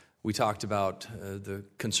telling. We talked about the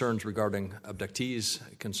concerns regarding abductees,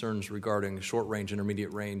 concerns regarding short-range,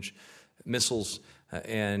 intermediate-range missiles,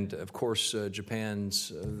 and of course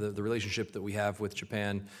Japan's the relationship that we have with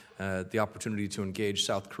Japan, the opportunity to engage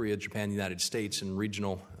South Korea, Japan, the United States in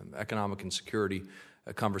regional economic and security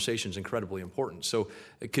conversation is incredibly important. So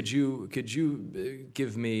could you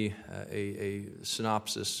give me a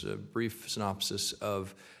synopsis, a brief synopsis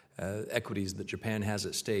of equities that Japan has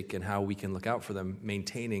at stake and how we can look out for them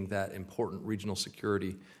maintaining that important regional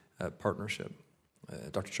security partnership?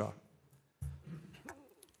 Dr. Cha.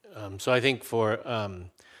 So I think for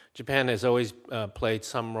Japan has always played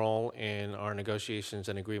some role in our negotiations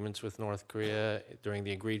and agreements with North Korea. During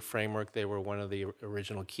the agreed framework, they were one of the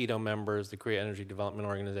original Quito members, the Korea Energy Development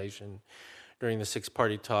Organization. During the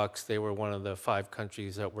six-party talks, they were one of the 5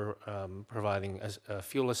 countries that were providing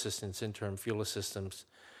fuel assistance, interim fuel assistance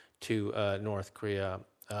to North Korea.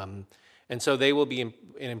 And so they will be an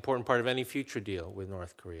important part of any future deal with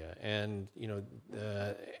North Korea. And,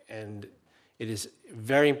 and it is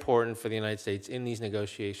very important for the United States in these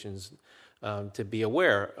negotiations to be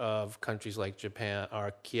aware of countries like Japan,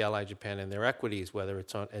 our key ally Japan, and their equities, whether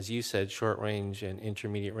it's on, as you said, short-range and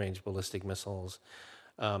intermediate-range ballistic missiles,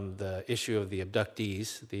 the issue of the abductee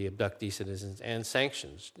citizens, and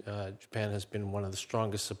sanctions. Japan has been one of the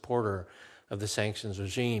strongest supporter of the sanctions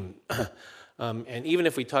regime. And even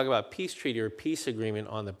if we talk about peace treaty or peace agreement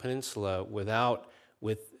on the peninsula with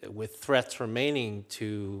threats remaining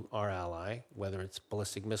to our ally, whether it's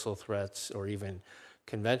ballistic missile threats or even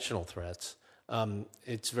conventional threats,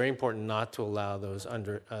 it's very important not to allow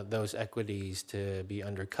those equities to be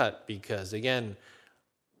undercut because, again,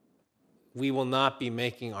 we will not be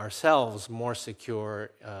making ourselves more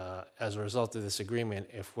secure as a result of this agreement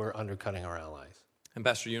if we're undercutting our allies.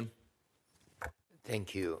 Ambassador Yoon.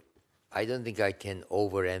 Thank you. I don't think I can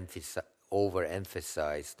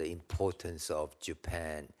overemphasize the importance of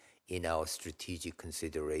Japan in our strategic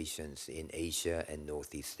considerations in Asia and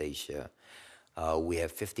Northeast Asia. We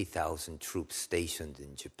have 50,000 troops stationed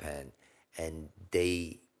in Japan, and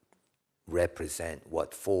they represent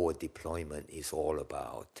what forward deployment is all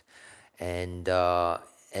about. And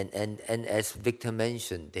as Victor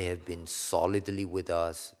mentioned, they have been solidly with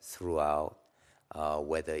us throughout,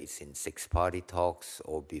 whether it's in six-party talks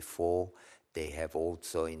or before. They have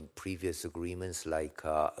also, in previous agreements like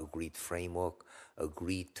agreed framework,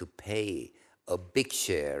 agreed to pay a big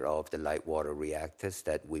share of the light water reactors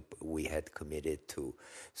that we had committed to.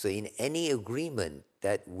 So in any agreement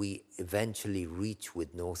that we eventually reach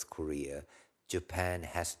with North Korea, Japan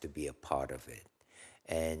has to be a part of it.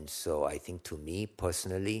 And so I think, to me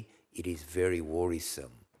personally, it is very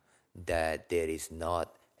worrisome that there is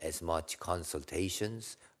not as much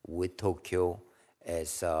consultations with Tokyo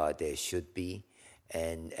as there should be.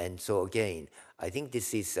 And so again, I think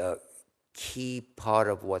this is a key part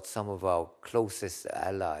of what some of our closest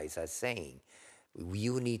allies are saying.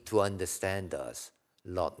 You need to understand us a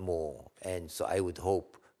lot more. And so I would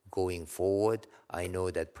hope going forward, I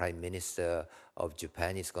know that Prime Minister of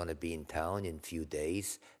Japan is going to be in town in a few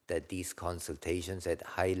days, that these consultations at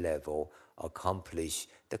high level accomplish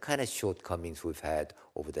the kind of shortcomings we've had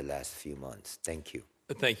over the last few months. Thank you.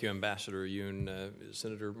 Thank you, Ambassador Yoon.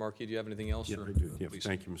 Senator Markey, do you have anything else? Yeah, or- I do. Yeah, please.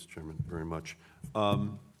 thank you, Mr. Chairman, very much.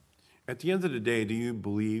 At the end of the day, do you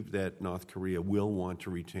believe that North Korea will want to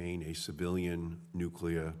retain a civilian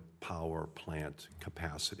nuclear power plant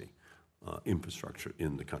capacity, infrastructure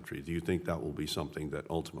in the country? Do you think that will be something that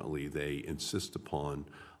ultimately they insist upon,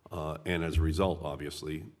 and as a result,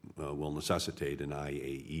 obviously, will necessitate an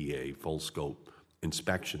IAEA full-scope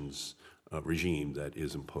inspections regime that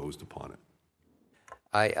is imposed upon it?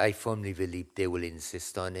 I firmly believe they will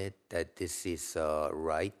insist on it, that this is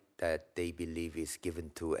right, that they believe is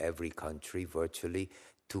given to every country virtually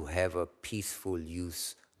to have a peaceful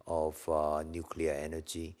use of nuclear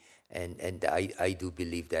energy. And I do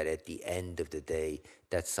believe that at the end of the day,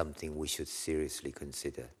 that's something we should seriously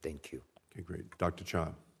consider. Thank you. Okay, great. Dr. Cha.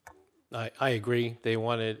 I agree. They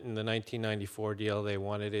wanted it in the 1994 deal. They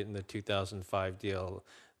wanted it in the 2005 deal.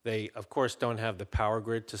 They, of course, don't have the power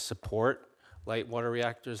grid to support light water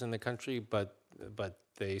reactors in the country, but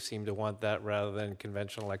they seem to want that rather than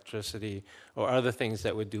conventional electricity or other things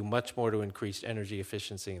that would do much more to increase energy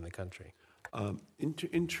efficiency in the country.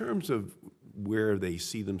 In terms of where they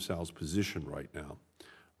see themselves positioned right now,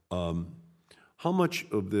 how much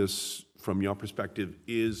of this, from your perspective,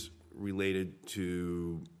 is related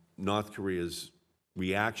to North Korea's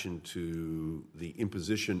reaction to the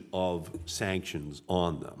imposition of sanctions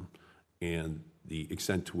on them and the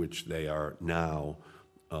extent to which they are now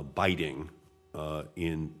biting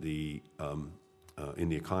in the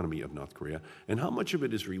economy of North Korea, and how much of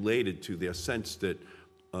it is related to their sense that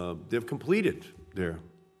they've completed their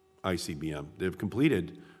ICBM, they've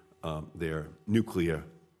completed their nuclear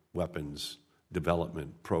weapons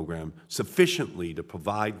development program sufficiently to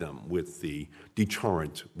provide them with the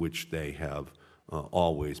deterrent which they have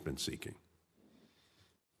always been seeking?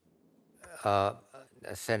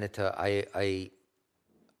 Senator, I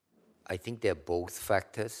think there are both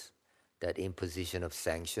factors, that imposition of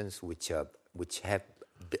sanctions, which have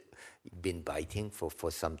been biting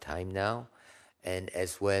for some time now, and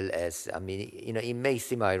as well as, I mean, it may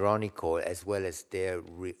seem ironical, as well as their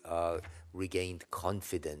regained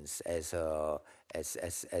confidence as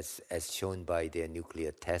shown by their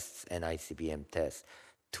nuclear tests and ICBM tests.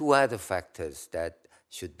 Two other factors that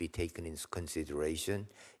should be taken into consideration.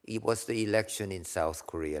 It was the election in South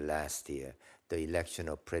Korea last year, the election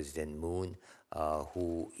of President Moon,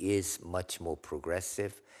 who is much more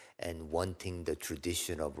progressive and wanting the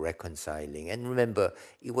tradition of reconciling. And remember,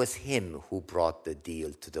 it was him who brought the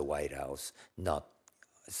deal to the White House, not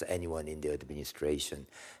anyone in the administration.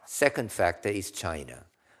 Second factor is China.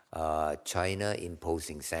 China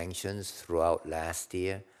imposing sanctions throughout last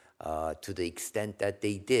year, to the extent that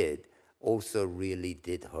they did, also really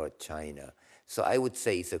did hurt China. So I would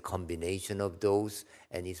say it's a combination of those,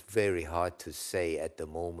 and it's very hard to say at the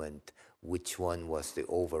moment which one was the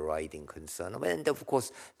overriding concern. And of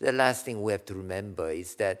course, the last thing we have to remember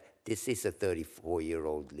is that this is a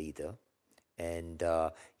 34-year-old leader, and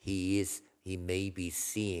he may be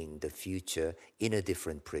seeing the future in a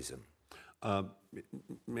different prism.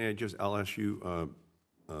 May I just, I'll ask you,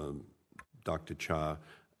 Dr. Cha,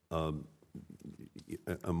 I'm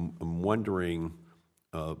wondering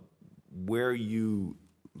where you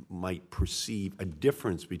might perceive a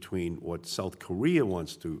difference between what South Korea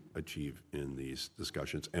wants to achieve in these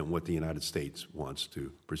discussions and what the United States wants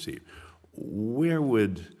to perceive. Where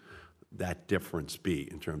would that difference be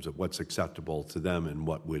in terms of what's acceptable to them and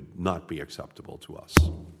what would not be acceptable to us?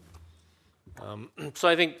 So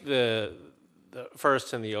I think the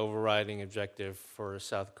first and the overriding objective for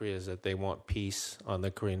South Korea is that they want peace on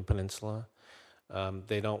the Korean Peninsula.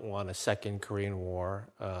 They don't want a second Korean War.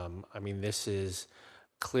 I mean, this is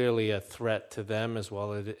clearly a threat to them as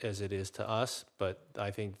well as it is to us, but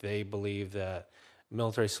I think they believe that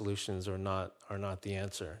military solutions are not the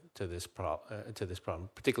answer to this problem,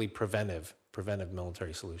 particularly preventive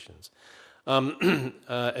military solutions.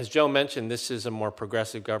 As Joe mentioned, this is a more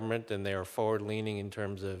progressive government, and they are forward-leaning in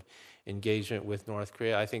terms of engagement with North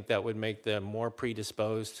Korea. I think that would make them more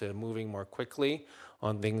predisposed to moving more quickly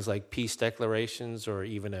on things like peace declarations or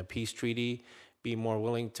even a peace treaty, be more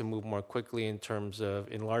willing to move more quickly in terms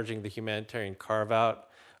of enlarging the humanitarian carve-out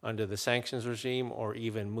under the sanctions regime, or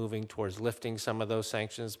even moving towards lifting some of those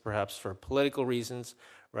sanctions, perhaps for political reasons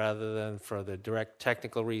rather than for the direct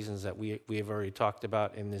technical reasons that we have already talked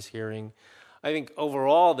about in this hearing. I think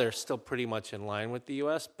overall they're still pretty much in line with the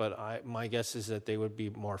U.S., but my guess is that they would be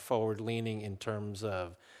more forward-leaning in terms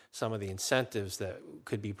of some of the incentives that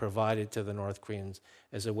could be provided to the North Koreans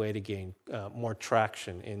as a way to gain more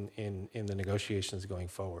traction in the negotiations going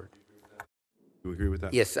forward. You agree with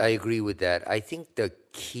that? Yes, I agree with that. I think the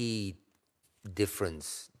key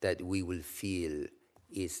difference that we will feel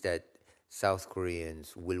is that South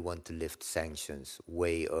Koreans will want to lift sanctions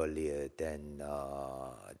way earlier than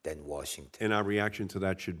Washington. And our reaction to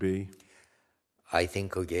that should be? I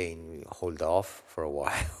think, again, hold off for a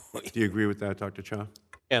while. Do you agree with that, Dr. Cha?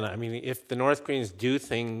 And I mean, if the North Koreans do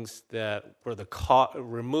things that were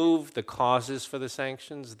remove the causes for the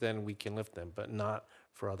sanctions, then we can lift them, but not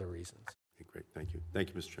for other reasons. Okay, great. Thank you. Thank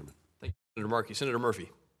you, Mr. Chairman. Thank you, Senator Markey. Senator Murphy.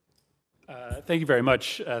 Thank you very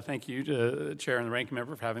much. Thank you to the Chair and the Ranking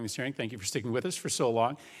Member for having this hearing. Thank you for sticking with us for so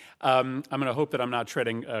long. I'm going to hope that I'm not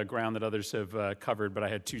treading ground that others have covered, but I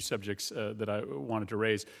had two subjects that I wanted to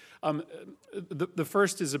raise. The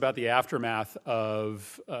first is about the aftermath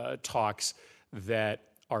of talks that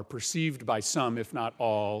are perceived by some, if not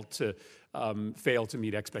all, to fail to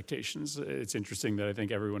meet expectations. It's interesting that I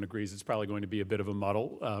think everyone agrees it's probably going to be a bit of a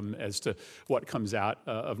muddle as to what comes out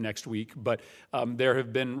of next week. But there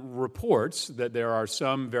have been reports that there are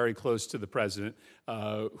some very close to the president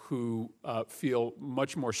who feel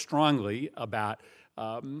much more strongly about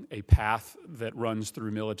a path that runs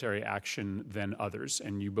through military action than others.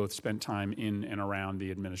 And you both spent time in and around the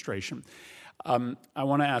administration. I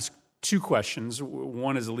want to ask two questions.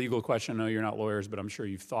 One is a legal question. I know you're not lawyers, but I'm sure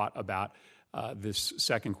you've thought about this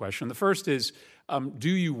second question. The first is, do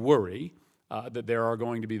you worry that there are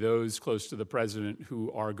going to be those close to the president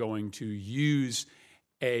who are going to use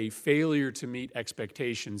a failure to meet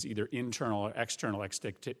expectations, either internal or external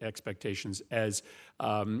expectations, as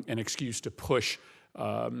an excuse to push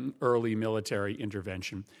early military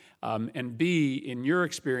intervention? And B, in your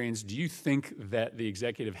experience, do you think that the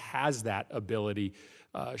executive has that ability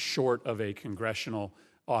short of a congressional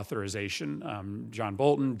authorization? John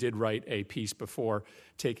Bolton did write a piece before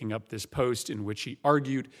taking up this post in which he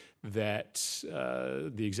argued that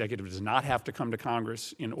the executive does not have to come to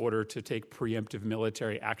Congress in order to take preemptive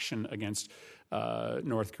military action against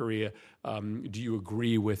North Korea. Do you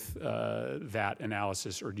agree with that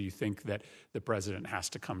analysis, or do you think that the president has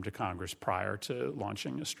to come to Congress prior to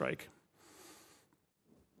launching a strike?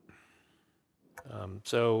 On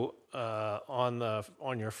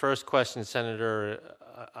your first question, Senator,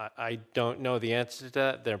 I don't know the answer to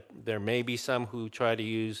that. There may be some who try to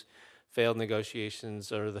use failed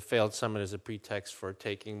negotiations or the failed summit as a pretext for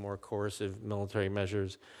taking more coercive military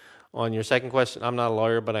measures. On your second question, I'm not a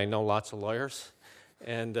lawyer, but I know lots of lawyers.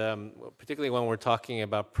 And particularly when we're talking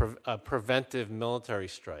about a preventive military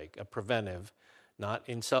strike, a preventive, not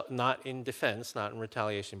in defense, not in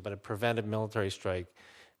retaliation, but a preventive military strike.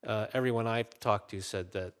 Everyone I've talked to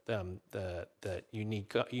said that you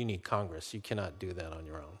need Congress. You cannot do that on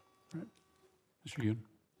your own. Right. Mr.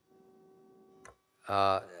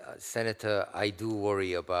 Yoon. Senator, I do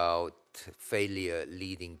worry about failure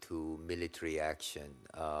leading to military action.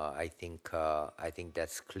 I think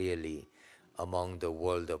that's clearly among the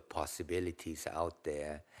world of possibilities out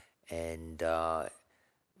there. And,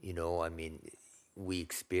 we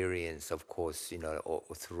experienced, of course,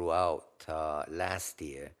 throughout last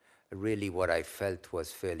year, really what I felt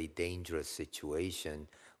was fairly dangerous situation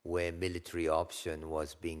where military option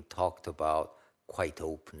was being talked about quite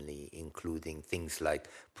openly, including things like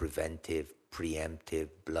preventive, preemptive,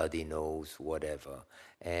 bloody nose, whatever.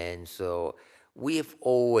 And so we have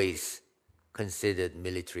always considered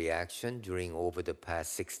military action over the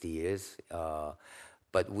past 60 years,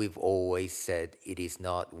 but we've always said it is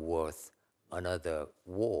not worth another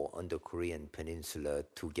war on the Korean Peninsula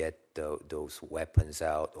to get those weapons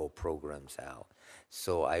out or programs out.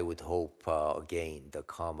 So I would hope, again, the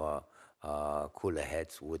calmer, cooler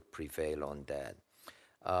heads would prevail on that.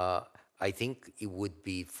 I think it would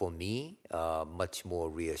be, for me, much more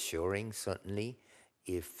reassuring, certainly,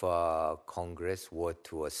 if Congress were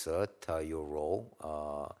to assert your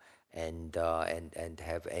role and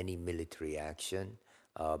have any military action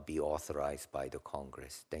be authorized by the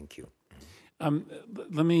Congress. Thank you. I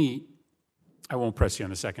won't press you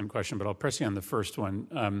on the second question, but I'll press you on the first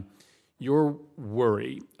one. Your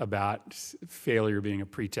worry about failure being a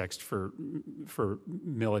pretext for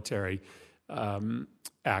military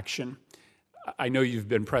action, I know you've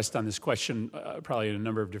been pressed on this question probably in a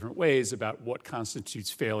number of different ways about what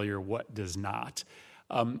constitutes failure, what does not.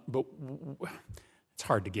 But it's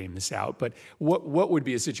hard to game this out. But what would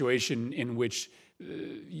be a situation in which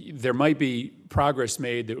there might be progress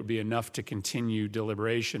made that would be enough to continue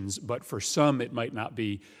deliberations, but for some it might not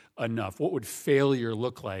be enough? What would failure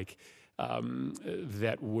look like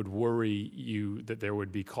that would worry you that there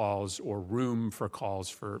would be calls or room for calls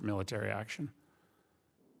for military action?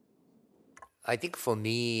 I think for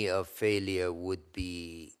me, a failure would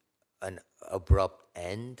be an abrupt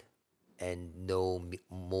end and no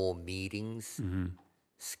more meetings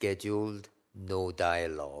scheduled, no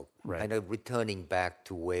dialogue. Right. Kind of returning back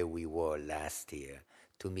to where we were last year.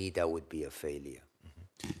 To me, that would be a failure.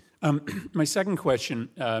 My second question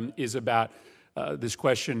is about this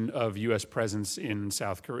question of U.S. presence in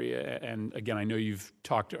South Korea. And again, I know you've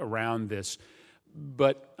talked around this,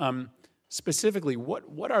 but specifically,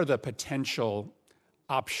 what are the potential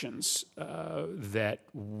options that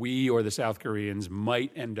we or the South Koreans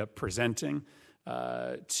might end up presenting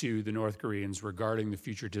to the North Koreans regarding the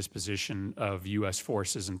future disposition of U.S.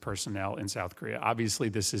 forces and personnel in South Korea? Obviously,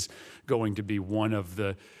 this is going to be one of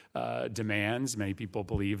the demands. Many people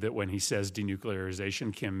believe that when he says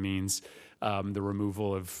denuclearization, Kim means the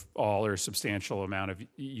removal of all or substantial amount of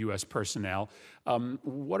U.S. personnel.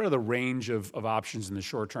 What are the range of options in the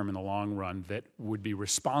short term and the long run that would be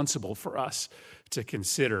responsible for us to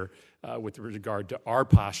consider with regard to our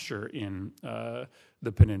posture in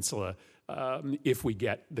the peninsula if we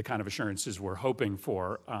get the kind of assurances we're hoping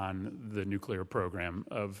for on the nuclear program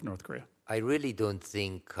of North Korea? I really don't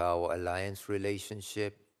think our alliance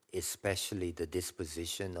relationship, especially the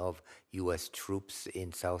disposition of U.S. troops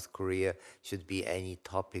in South Korea, should be any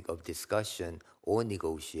topic of discussion or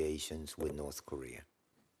negotiations with North Korea.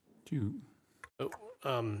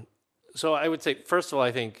 So I would say, first of all,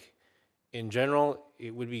 I think in general,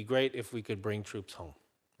 it would be great if we could bring troops home.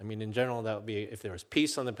 I mean, in general, that would be, if there was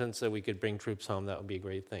peace on the peninsula, we could bring troops home, that would be a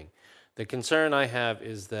great thing. The concern I have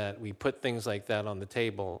is that we put things like that on the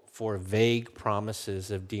table for vague promises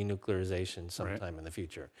of denuclearization sometime in the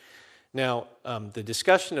future. Now, the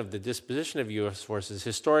discussion of the disposition of U.S. forces,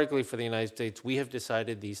 historically for the United States, we have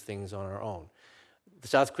decided these things on our own. The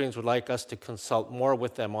South Koreans would like us to consult more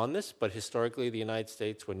with them on this, but historically the United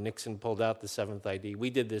States, when Nixon pulled out the 7th ID, we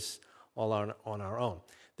did this all on our own.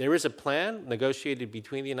 There is a plan negotiated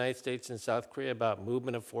between the United States and South Korea about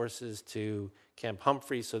movement of forces to Camp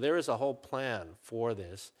Humphreys, so there is a whole plan for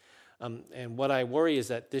this. And what I worry is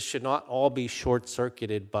that this should not all be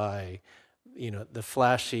short-circuited by, the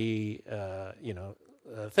flashy,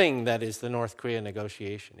 thing that is the North Korea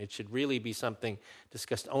negotiation. It should really be something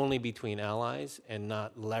discussed only between allies and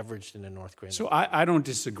not leveraged in a North Korean. So I don't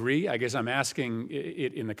disagree. I guess I'm asking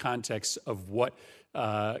it in the context of what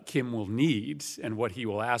Kim will need and what he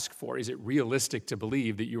will ask for. Is it realistic to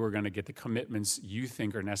believe that you are going to get the commitments you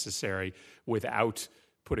think are necessary without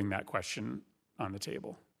putting that question on the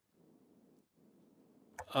table?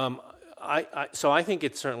 So I think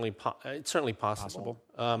it's certainly possible.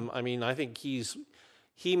 I think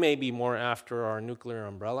he may be more after our nuclear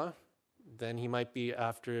umbrella than he might be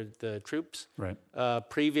after the troops. Right.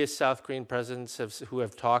 Previous South Korean presidents who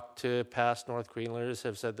have talked to past North Korean leaders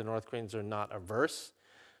have said the North Koreans are not averse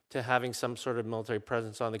to having some sort of military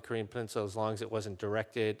presence on the Korean Peninsula as long as it wasn't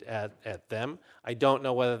directed at them. I don't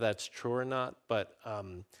know whether that's true or not, but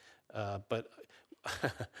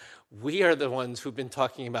we are the ones who've been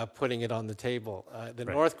talking about putting it on the table. The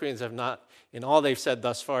Right. North Koreans have not, in all they've said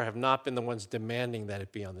thus far, have not been the ones demanding that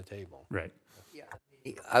it be on the table. Right.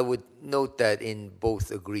 I would note that in both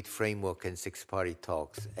agreed framework and six-party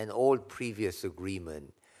talks and all previous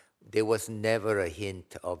agreement, there was never a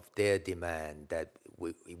hint of their demand that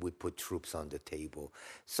we would put troops on the table.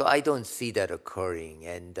 So I don't see that occurring,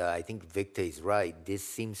 and I think Victor is right. This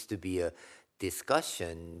seems to be a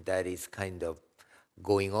discussion that is kind of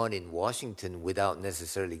going on in Washington without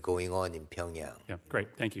necessarily going on in Pyongyang. Yeah, great.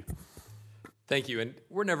 Thank you. Thank you, and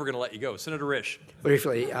we're never going to let you go. Senator Risch.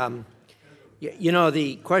 Briefly,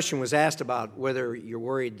 the question was asked about whether you're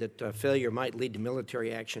worried that failure might lead to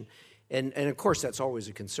military action, and of course that's always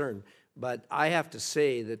a concern. But I have to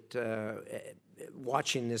say that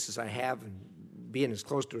watching this as I have and being as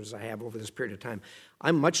close to it as I have over this period of time,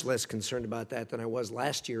 I'm much less concerned about that than I was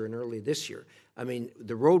last year and early this year. I mean,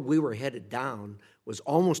 the road we were headed down was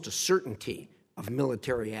almost a certainty of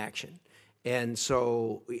military action. And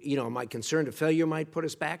so, am I concerned a failure might put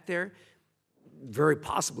us back there? very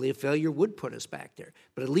possibly a failure would put us back there.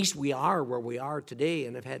 But at least we are where we are today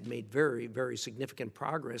and have made very, very significant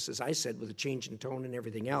progress, as I said, with a change in tone and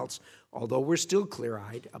everything else, although we're still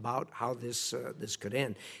clear-eyed about how this could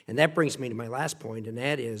end. And that brings me to my last point, and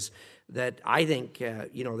that is that I think,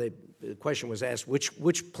 the question was asked,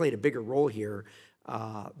 which played a bigger role here,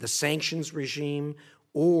 the sanctions regime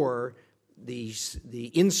or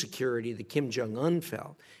the insecurity that Kim Jong-un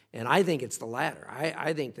felt. And I think it's the latter.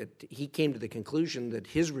 I think that he came to the conclusion that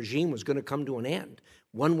his regime was going to come to an end,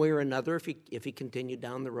 one way or another, if he continued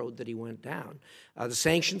down the road that he went down. The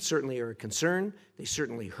sanctions certainly are a concern. They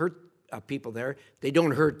certainly hurt people there. They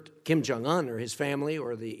don't hurt Kim Jong-un or his family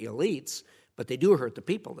or the elites, but they do hurt the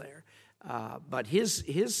people there. But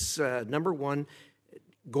his number one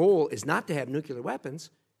goal is not to have nuclear weapons.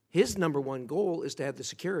 His number one goal is to have the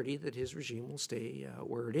security that his regime will stay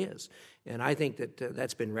where it is. And I think that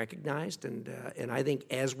that's been recognized. And I think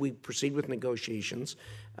as we proceed with negotiations,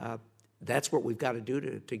 that's what we've got to do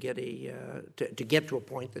to get to a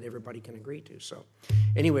point that everybody can agree to. So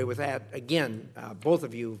anyway, with that, again, both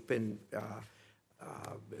of you have been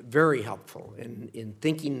very helpful in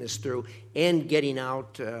thinking this through and getting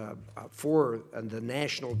out for the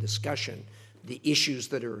national discussion the issues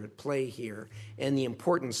that are at play here and the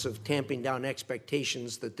importance of tamping down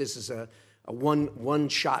expectations that this is a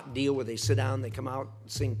one-shot deal where they sit down, they come out,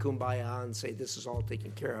 sing Kumbaya, and say this is all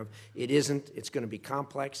taken care of. It isn't. It's going to be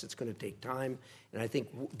complex. It's going to take time. And I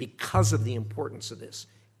think because of the importance of this,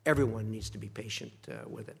 everyone needs to be patient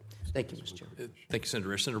with it. Thank you, Mr. Chairman. Thank you,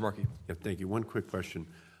 Senator. Senator Markey. Yeah, thank you. One quick question.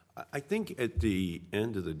 I think at the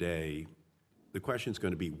end of the day, the question is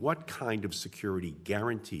going to be what kind of security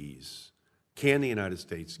guarantees can the United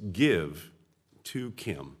States give to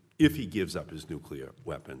Kim if he gives up his nuclear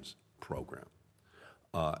weapons program?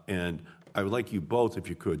 And I would like you both, if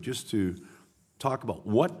you could, just to talk about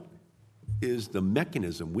what is the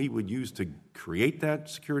mechanism we would use to create that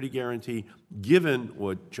security guarantee, given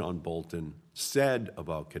what John Bolton said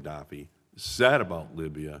about Gaddafi, said about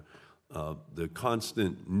Libya, the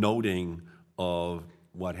constant noting of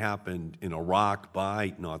what happened in Iraq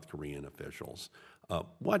by North Korean officials.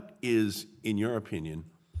 What is, in your opinion,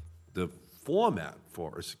 the format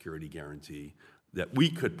for a security guarantee that we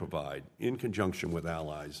could provide in conjunction with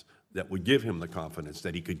allies that would give him the confidence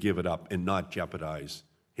that he could give it up and not jeopardize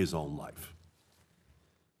his own life?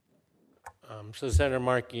 So, Senator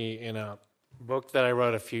Markey, in a book that I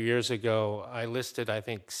wrote a few years ago, I listed, I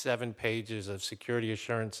think, 7 pages of security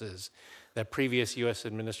assurances that previous U.S.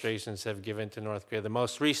 administrations have given to North Korea, the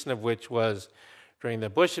most recent of which was during the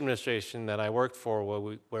Bush administration that I worked for,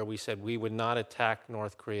 where we said we would not attack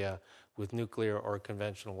North Korea with nuclear or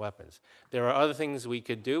conventional weapons. There are other things we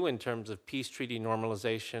could do in terms of peace treaty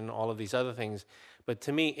normalization, all of these other things, but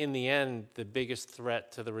to me, in the end, the biggest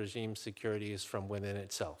threat to the regime's security is from within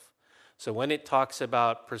itself. So when it talks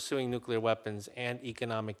about pursuing nuclear weapons and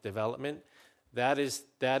economic development, that is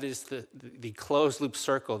the closed loop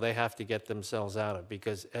circle they have to get themselves out of,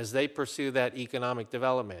 because as they pursue that economic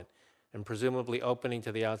development and presumably opening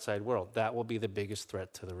to the outside world, that will be the biggest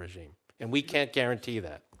threat to the regime. And we can't guarantee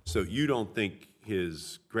that. So you don't think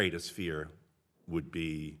his greatest fear would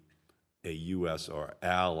be a U.S. or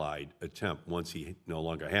allied attempt, once he no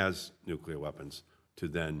longer has nuclear weapons, to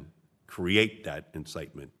then create that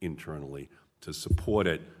incitement internally to support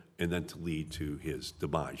it and then to lead to his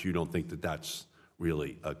demise? You don't think that that's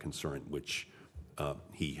really a concern which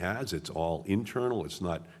he has? It's all internal, it's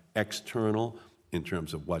not external in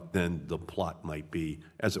terms of what then the plot might be,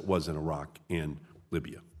 as it was in Iraq and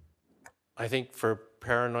Libya? I think for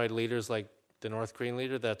paranoid leaders like the North Korean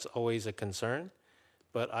leader, that's always a concern.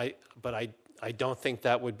 But I don't think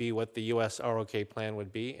that would be what the U.S. ROK plan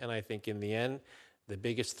would be. And I think in the end, the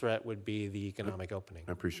biggest threat would be the economic opening.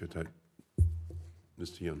 I appreciate that.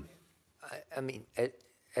 Mr. Yoon. I mean,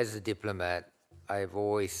 as a diplomat, I've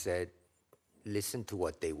always said, listen to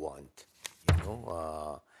what they want,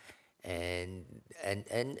 and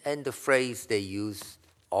the phrase they use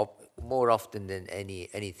more often than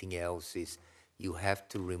anything else is, you have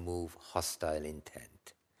to remove hostile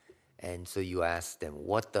intent. And so you ask them,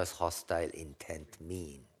 what does hostile intent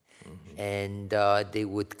mean? Mm-hmm. And they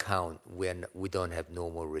would count when we don't have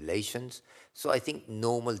normal relations. So I think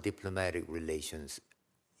normal diplomatic relations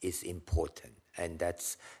is important, and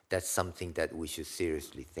that's something that we should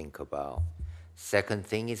seriously think about. Second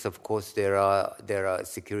thing is, of course, there are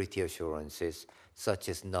security assurances such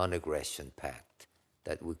as non-aggression pact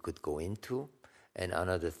that we could go into, and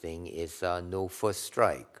another thing is no first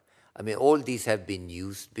strike. I mean, all these have been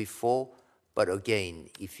used before, but again,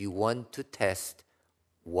 if you want to test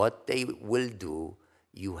what they will do,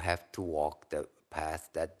 you have to walk the path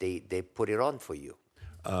that they put it on for you.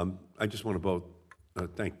 I just want to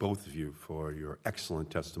thank both of you for your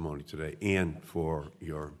excellent testimony today and for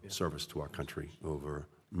your service to our country over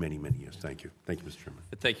many, many years. Thank you. Thank you, Mr. Chairman.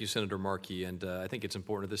 Thank you, Senator Markey. And I think it's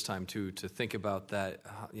important at this time, too, to think about that,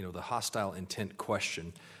 the hostile intent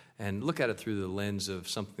question and look at it through the lens of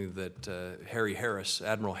something that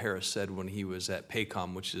Admiral Harris said when he was at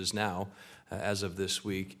PACOM, which is now, as of this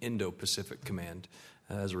week, Indo-Pacific Command,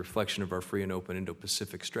 as a reflection of our free and open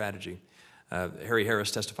Indo-Pacific strategy. Harry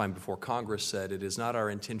Harris, testifying before Congress, said, "It is not our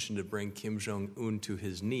intention to bring Kim Jong-un to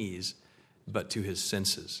his knees, but to his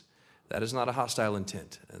senses." That is not a hostile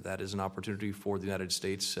intent. That is an opportunity for the United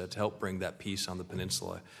States to help bring that peace on the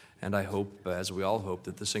peninsula. And I hope, as we all hope,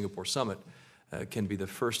 that the Singapore summit can be the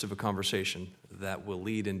first of a conversation that will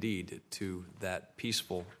lead indeed to that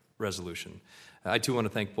peaceful resolution. I, too, want to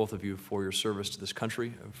thank both of you for your service to this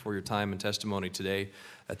country, for your time and testimony today.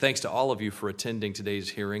 Thanks to all of you for attending today's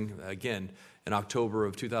hearing. Again, in October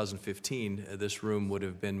of 2015, this room would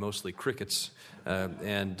have been mostly crickets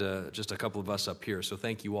and just a couple of us up here. So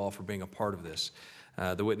thank you all for being a part of this.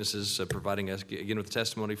 The witnesses providing us, again, with the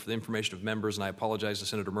testimony for the information of members, and I apologize to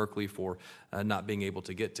Senator Merkley for not being able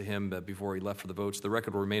to get to him before he left for the votes. The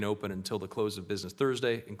record will remain open until the close of business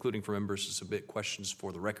Thursday, including for members to submit questions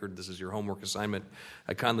for the record. This is your homework assignment.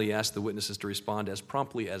 I kindly ask the witnesses to respond as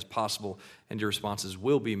promptly as possible, and your responses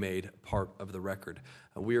will be made part of the record.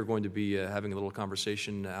 We are going to be having a little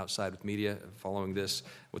conversation outside with media following this.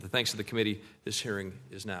 With the thanks to the committee, this hearing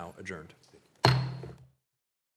is now adjourned.